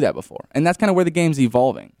he can do that before, and that's kind of where the game's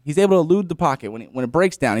evolving. He's able to elude the pocket when it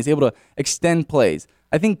breaks down. He's able to extend plays.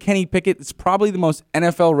 I think Kenny Pickett is probably the most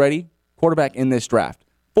NFL-ready quarterback in this draft.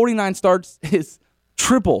 49 starts is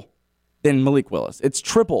triple than Malik Willis. It's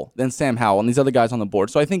triple than Sam Howell and these other guys on the board.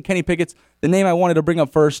 So I think Kenny Pickett's the name I wanted to bring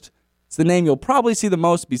up first. It's the name you'll probably see the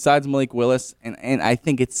most besides Malik Willis, and I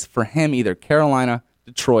think it's for him either Carolina,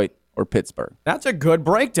 Detroit, or Pittsburgh. That's a good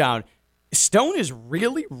breakdown. Stone is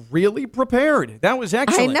really, really prepared. That was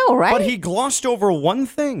excellent. I know, right? But he glossed over one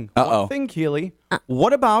thing. One thing, Keely.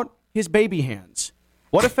 What about his baby hands?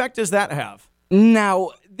 What effect does that have?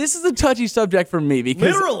 Now, this is a touchy subject for me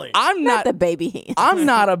because literally, I'm not the baby hands. I'm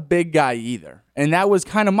not a big guy either, and that was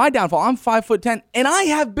kind of my downfall. I'm 5'10", and I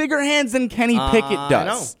have bigger hands than Kenny Pickett does. I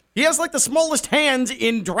know. He has like the smallest hands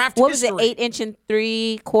in draft What history. was it, 8 inch and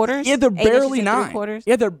 3/4? Yeah, they're barely 9.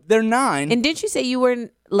 Yeah, they're 9. And didn't you say you were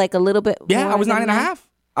like a little bit? Yeah, more I was than 9.5.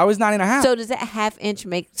 I was 9.5. So does that half inch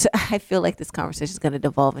make? So I feel like this conversation is going to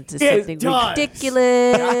devolve into something does.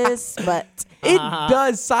 ridiculous, but it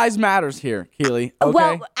does. Size matters here, Keely. Okay?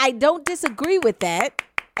 Well, I don't disagree with that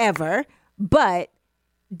ever, but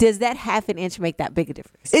does that half an inch make that big a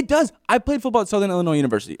difference? It does. I played football at Southern Illinois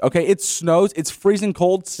University. Okay, it snows. It's freezing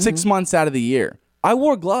cold 6 months out of the year. I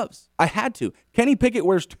wore gloves. I had to. Kenny Pickett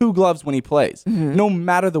wears 2 gloves when he plays, no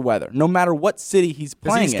matter the weather, no matter what city he's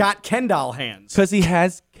playing in. He's got Ken doll hands. Because he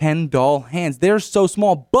has Ken doll hands. They're so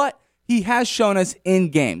small, but he has shown us in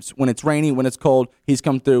games when it's rainy, when it's cold, he's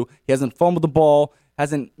come through. He hasn't fumbled the ball,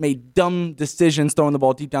 hasn't made dumb decisions throwing the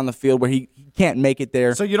ball deep down the field where he can't make it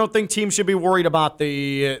there. So you don't think teams should be worried about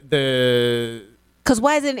the Because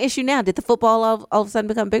why is it an issue now? Did the football all of a sudden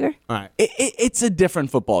become bigger? All right. It's a different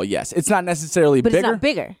football, yes. It's not necessarily But bigger. it's not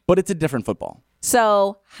bigger. But it's a different football.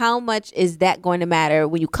 So how much is that going to matter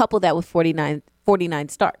when you couple that with 49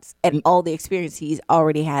 starts and all the experience he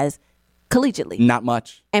already has collegiately? Not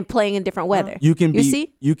much. And playing in different weather. You can be,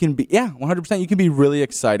 see? You can be, yeah, 100%. You can be really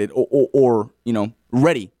excited or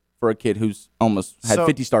ready for a kid who's almost had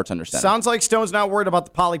 50 starts under center. Sounds like Stone's not worried about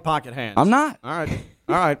the Polly Pocket hands. I'm not. All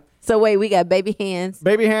right. So wait, we got baby hands.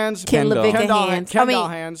 Baby hands. Ken LaVicka doll hands. Ken doll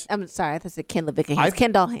hands. I'm sorry, I thought I said Ken LaVicka hands.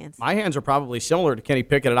 Ken doll hands. My hands are probably similar to Kenny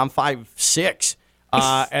Pickett, and I'm 5'6".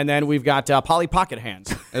 And then we've got Polly Pocket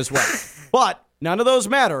hands as well. But none of those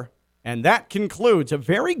matter. And that concludes a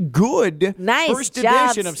very good first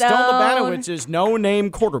edition of Stone Labanowitz's No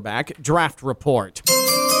Name Quarterback Draft Report.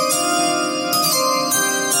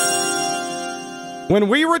 When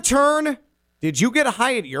we return, did you get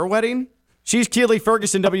high at your wedding? She's Keely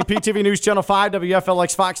Ferguson, WPTV News Channel 5,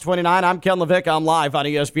 WFLX Fox 29. I'm Ken LaVicka. I'm live on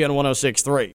ESPN 106.3.